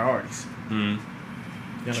down the priorities. Mm-hmm.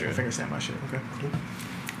 You know, finger snap my shit. Okay, cool.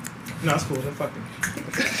 No, it's cool. Then fuck them.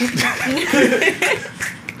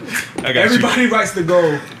 I got Everybody writes the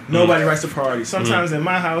goal. Nobody writes the priorities. Sometimes in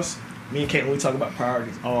my house, me and Caitlin, we talk about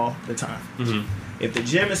priorities all the time. you. Mm-hmm. If the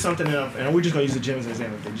gym is something that and we're just going to use the gym as an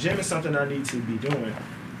example. If the gym is something I need to be doing,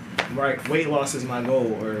 right, weight loss is my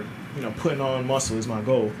goal, or, putting on muscle is my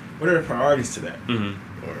goal. What are the priorities to that?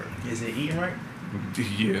 Mm-hmm. Or is it eating right?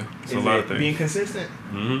 Yeah. It's Is a lot it of things. being consistent?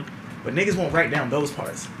 Mm-hmm. But niggas won't write down those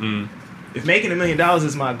parts. Mm. If making $1 million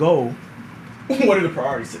is my goal, what are the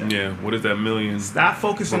priorities to that? Yeah. What is that million? Stop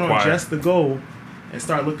focusing on Required. just the goal and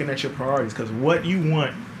start looking at your priorities, because what you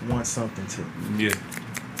want wants something too. Yeah.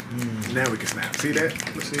 Now we can snap. See that?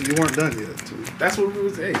 See, you weren't done yet. Too. That's what we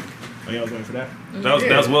was saying. Are y'all going for that?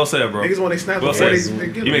 That's well said, bro. Niggas want they snap Well before said. they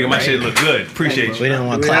get You making my it. shit look good. Appreciate We you. didn't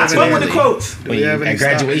want Do we class. have Fuck any- with the quotes. Do we have any At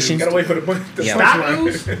graduation? Gotta wait for the Yeah. Stop punchline.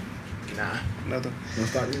 rules? Nah. Nothing. Don't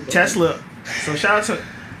stop you. Tesla. So shout out to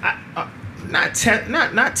not tech. Today,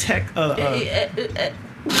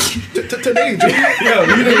 Junior. Yo,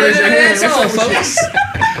 you didn't raise your hand. That's all, folks.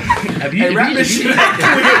 Hey, wrap this shit up. Fuck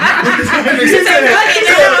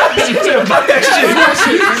Fuck that shit.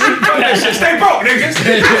 Fuck that shit. Stay broke, niggas.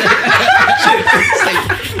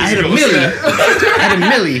 I had a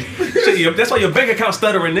milli. Shit, that's why your bank account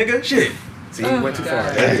stuttering, nigga. Shit. See, you went too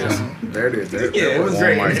far. There it is. There it is. There it is. Yeah, it was Walmart.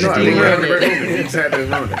 great. You know, I Yeah. think we're having a great moment. We just had to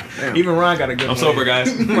run it. Damn. Even Ron got a good I'm one. sober,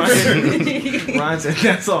 guys. Ron said,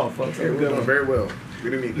 that's all, folks. Hey, we're doing very well. We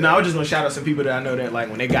didn't need that. No, I was just gonna shout out some people that I know that, like,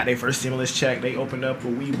 when they got their first stimulus check, they opened up a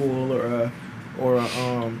Webull or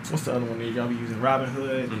what's the other one that y'all be using?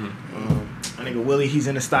 Robinhood. I think Willie, he's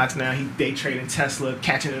in the stocks now. He day trading Tesla,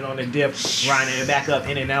 catching it on the dip, riding it back up,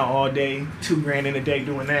 in and out all day. $2,000 in a day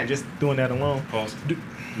doing that, just doing that alone. Pause.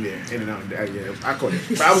 Yeah, in and out. Yeah, I caught it.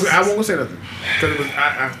 But I won't gonna say nothing because it was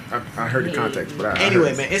I heard the context. But I Anyway,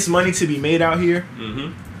 heard man, it's money to be made out here.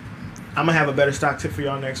 Mm-hmm. I'm gonna have a better stock tip for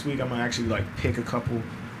y'all next week. I'm gonna actually pick a couple.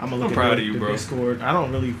 I'm gonna look proud at of you, the bro. Discord. I don't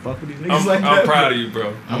really fuck with these niggas I'm like that. proud of you, bro.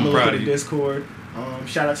 I'm I'm gonna look proud at of the you. Discord.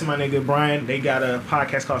 Shout out to my nigga Brian. They got a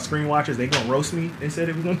podcast called Screen Watchers. They gonna roast me. They said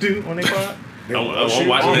they was gonna do on their pod. I'm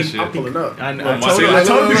watching that shit. I'm pulling up. I Oh, told him. my I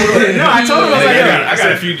told him. No, I told him. I was like, I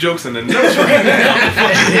got a few jokes in the notes right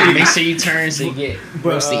now. Make sure you turn so you get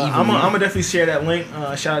But roasted even. I'm gonna definitely share that link.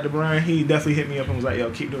 Shout out to Brian. He definitely hit me up and was like, "Yo,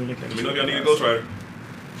 keep doing your thing." You know y'all need a ghostwriter.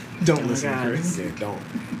 Don't listen to Chris. Yeah, don't.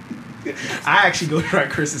 I actually go write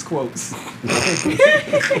Chris's quotes. No,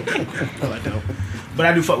 I don't. But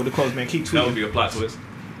I do fuck with the quotes, man. Keep That would tweeting. be a plot twist.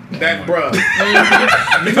 That bruh.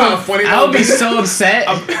 You know how funny I that would would be be? so upset.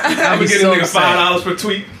 I'm gonna get a nigga $5 per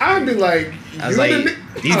tweet. I'd be like, I was you like, the ni-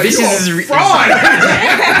 these oh, bitches you a is fraud.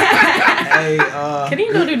 Hey, Can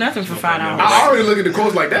he go do nothing for $5? I already look at the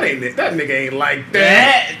quotes like that nigga ain't like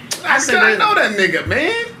that. I said I know that nigga,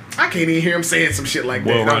 man. I can't even hear him saying some shit like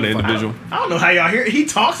that. Well-rounded individual. I don't know how y'all hear it. He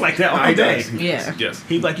talks like that all he day. does. Yeah. Yes.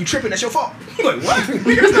 He's like, "You tripping? That's your fault." He's like, "What?"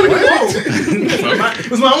 Nigga, that's not my fault.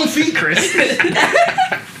 It was my own feet, Chris.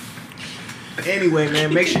 Anyway,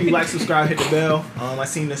 man, make sure you like, subscribe, hit the bell. I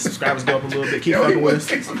seen the subscribers go up a little bit. Keep Yo, he fucking would with us.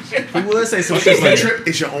 say some shit. He would say some If shit you like trip,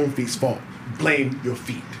 it's your own feet's fault. Blame your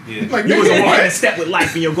feet. Yeah. Like, you wasn't nigga, walking in what? step with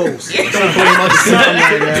life in your goals. Don't blame others. Something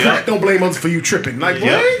like that. Don't blame others for you tripping. Like,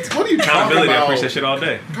 Yeah. what are you talking Accountability. I about? preach that shit all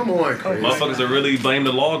day. Come on, Chris. Motherfuckers that really blame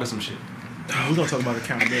the log or some shit. We're gonna talk about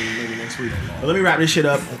accountability maybe next week. But let me wrap this shit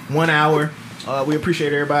up. 1 hour. We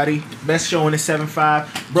appreciate everybody. Best show in the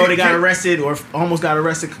 7-5. Bro, they got arrested or almost got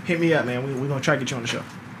arrested. Hit me up, man. We're gonna try to get you on the show.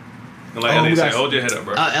 And like Elliot said, hold your head up,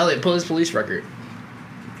 bro. Elliot, pull his police record.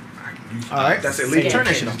 All right, That's illegal. Turn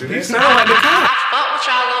that shit off. Do that. What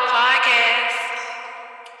y'all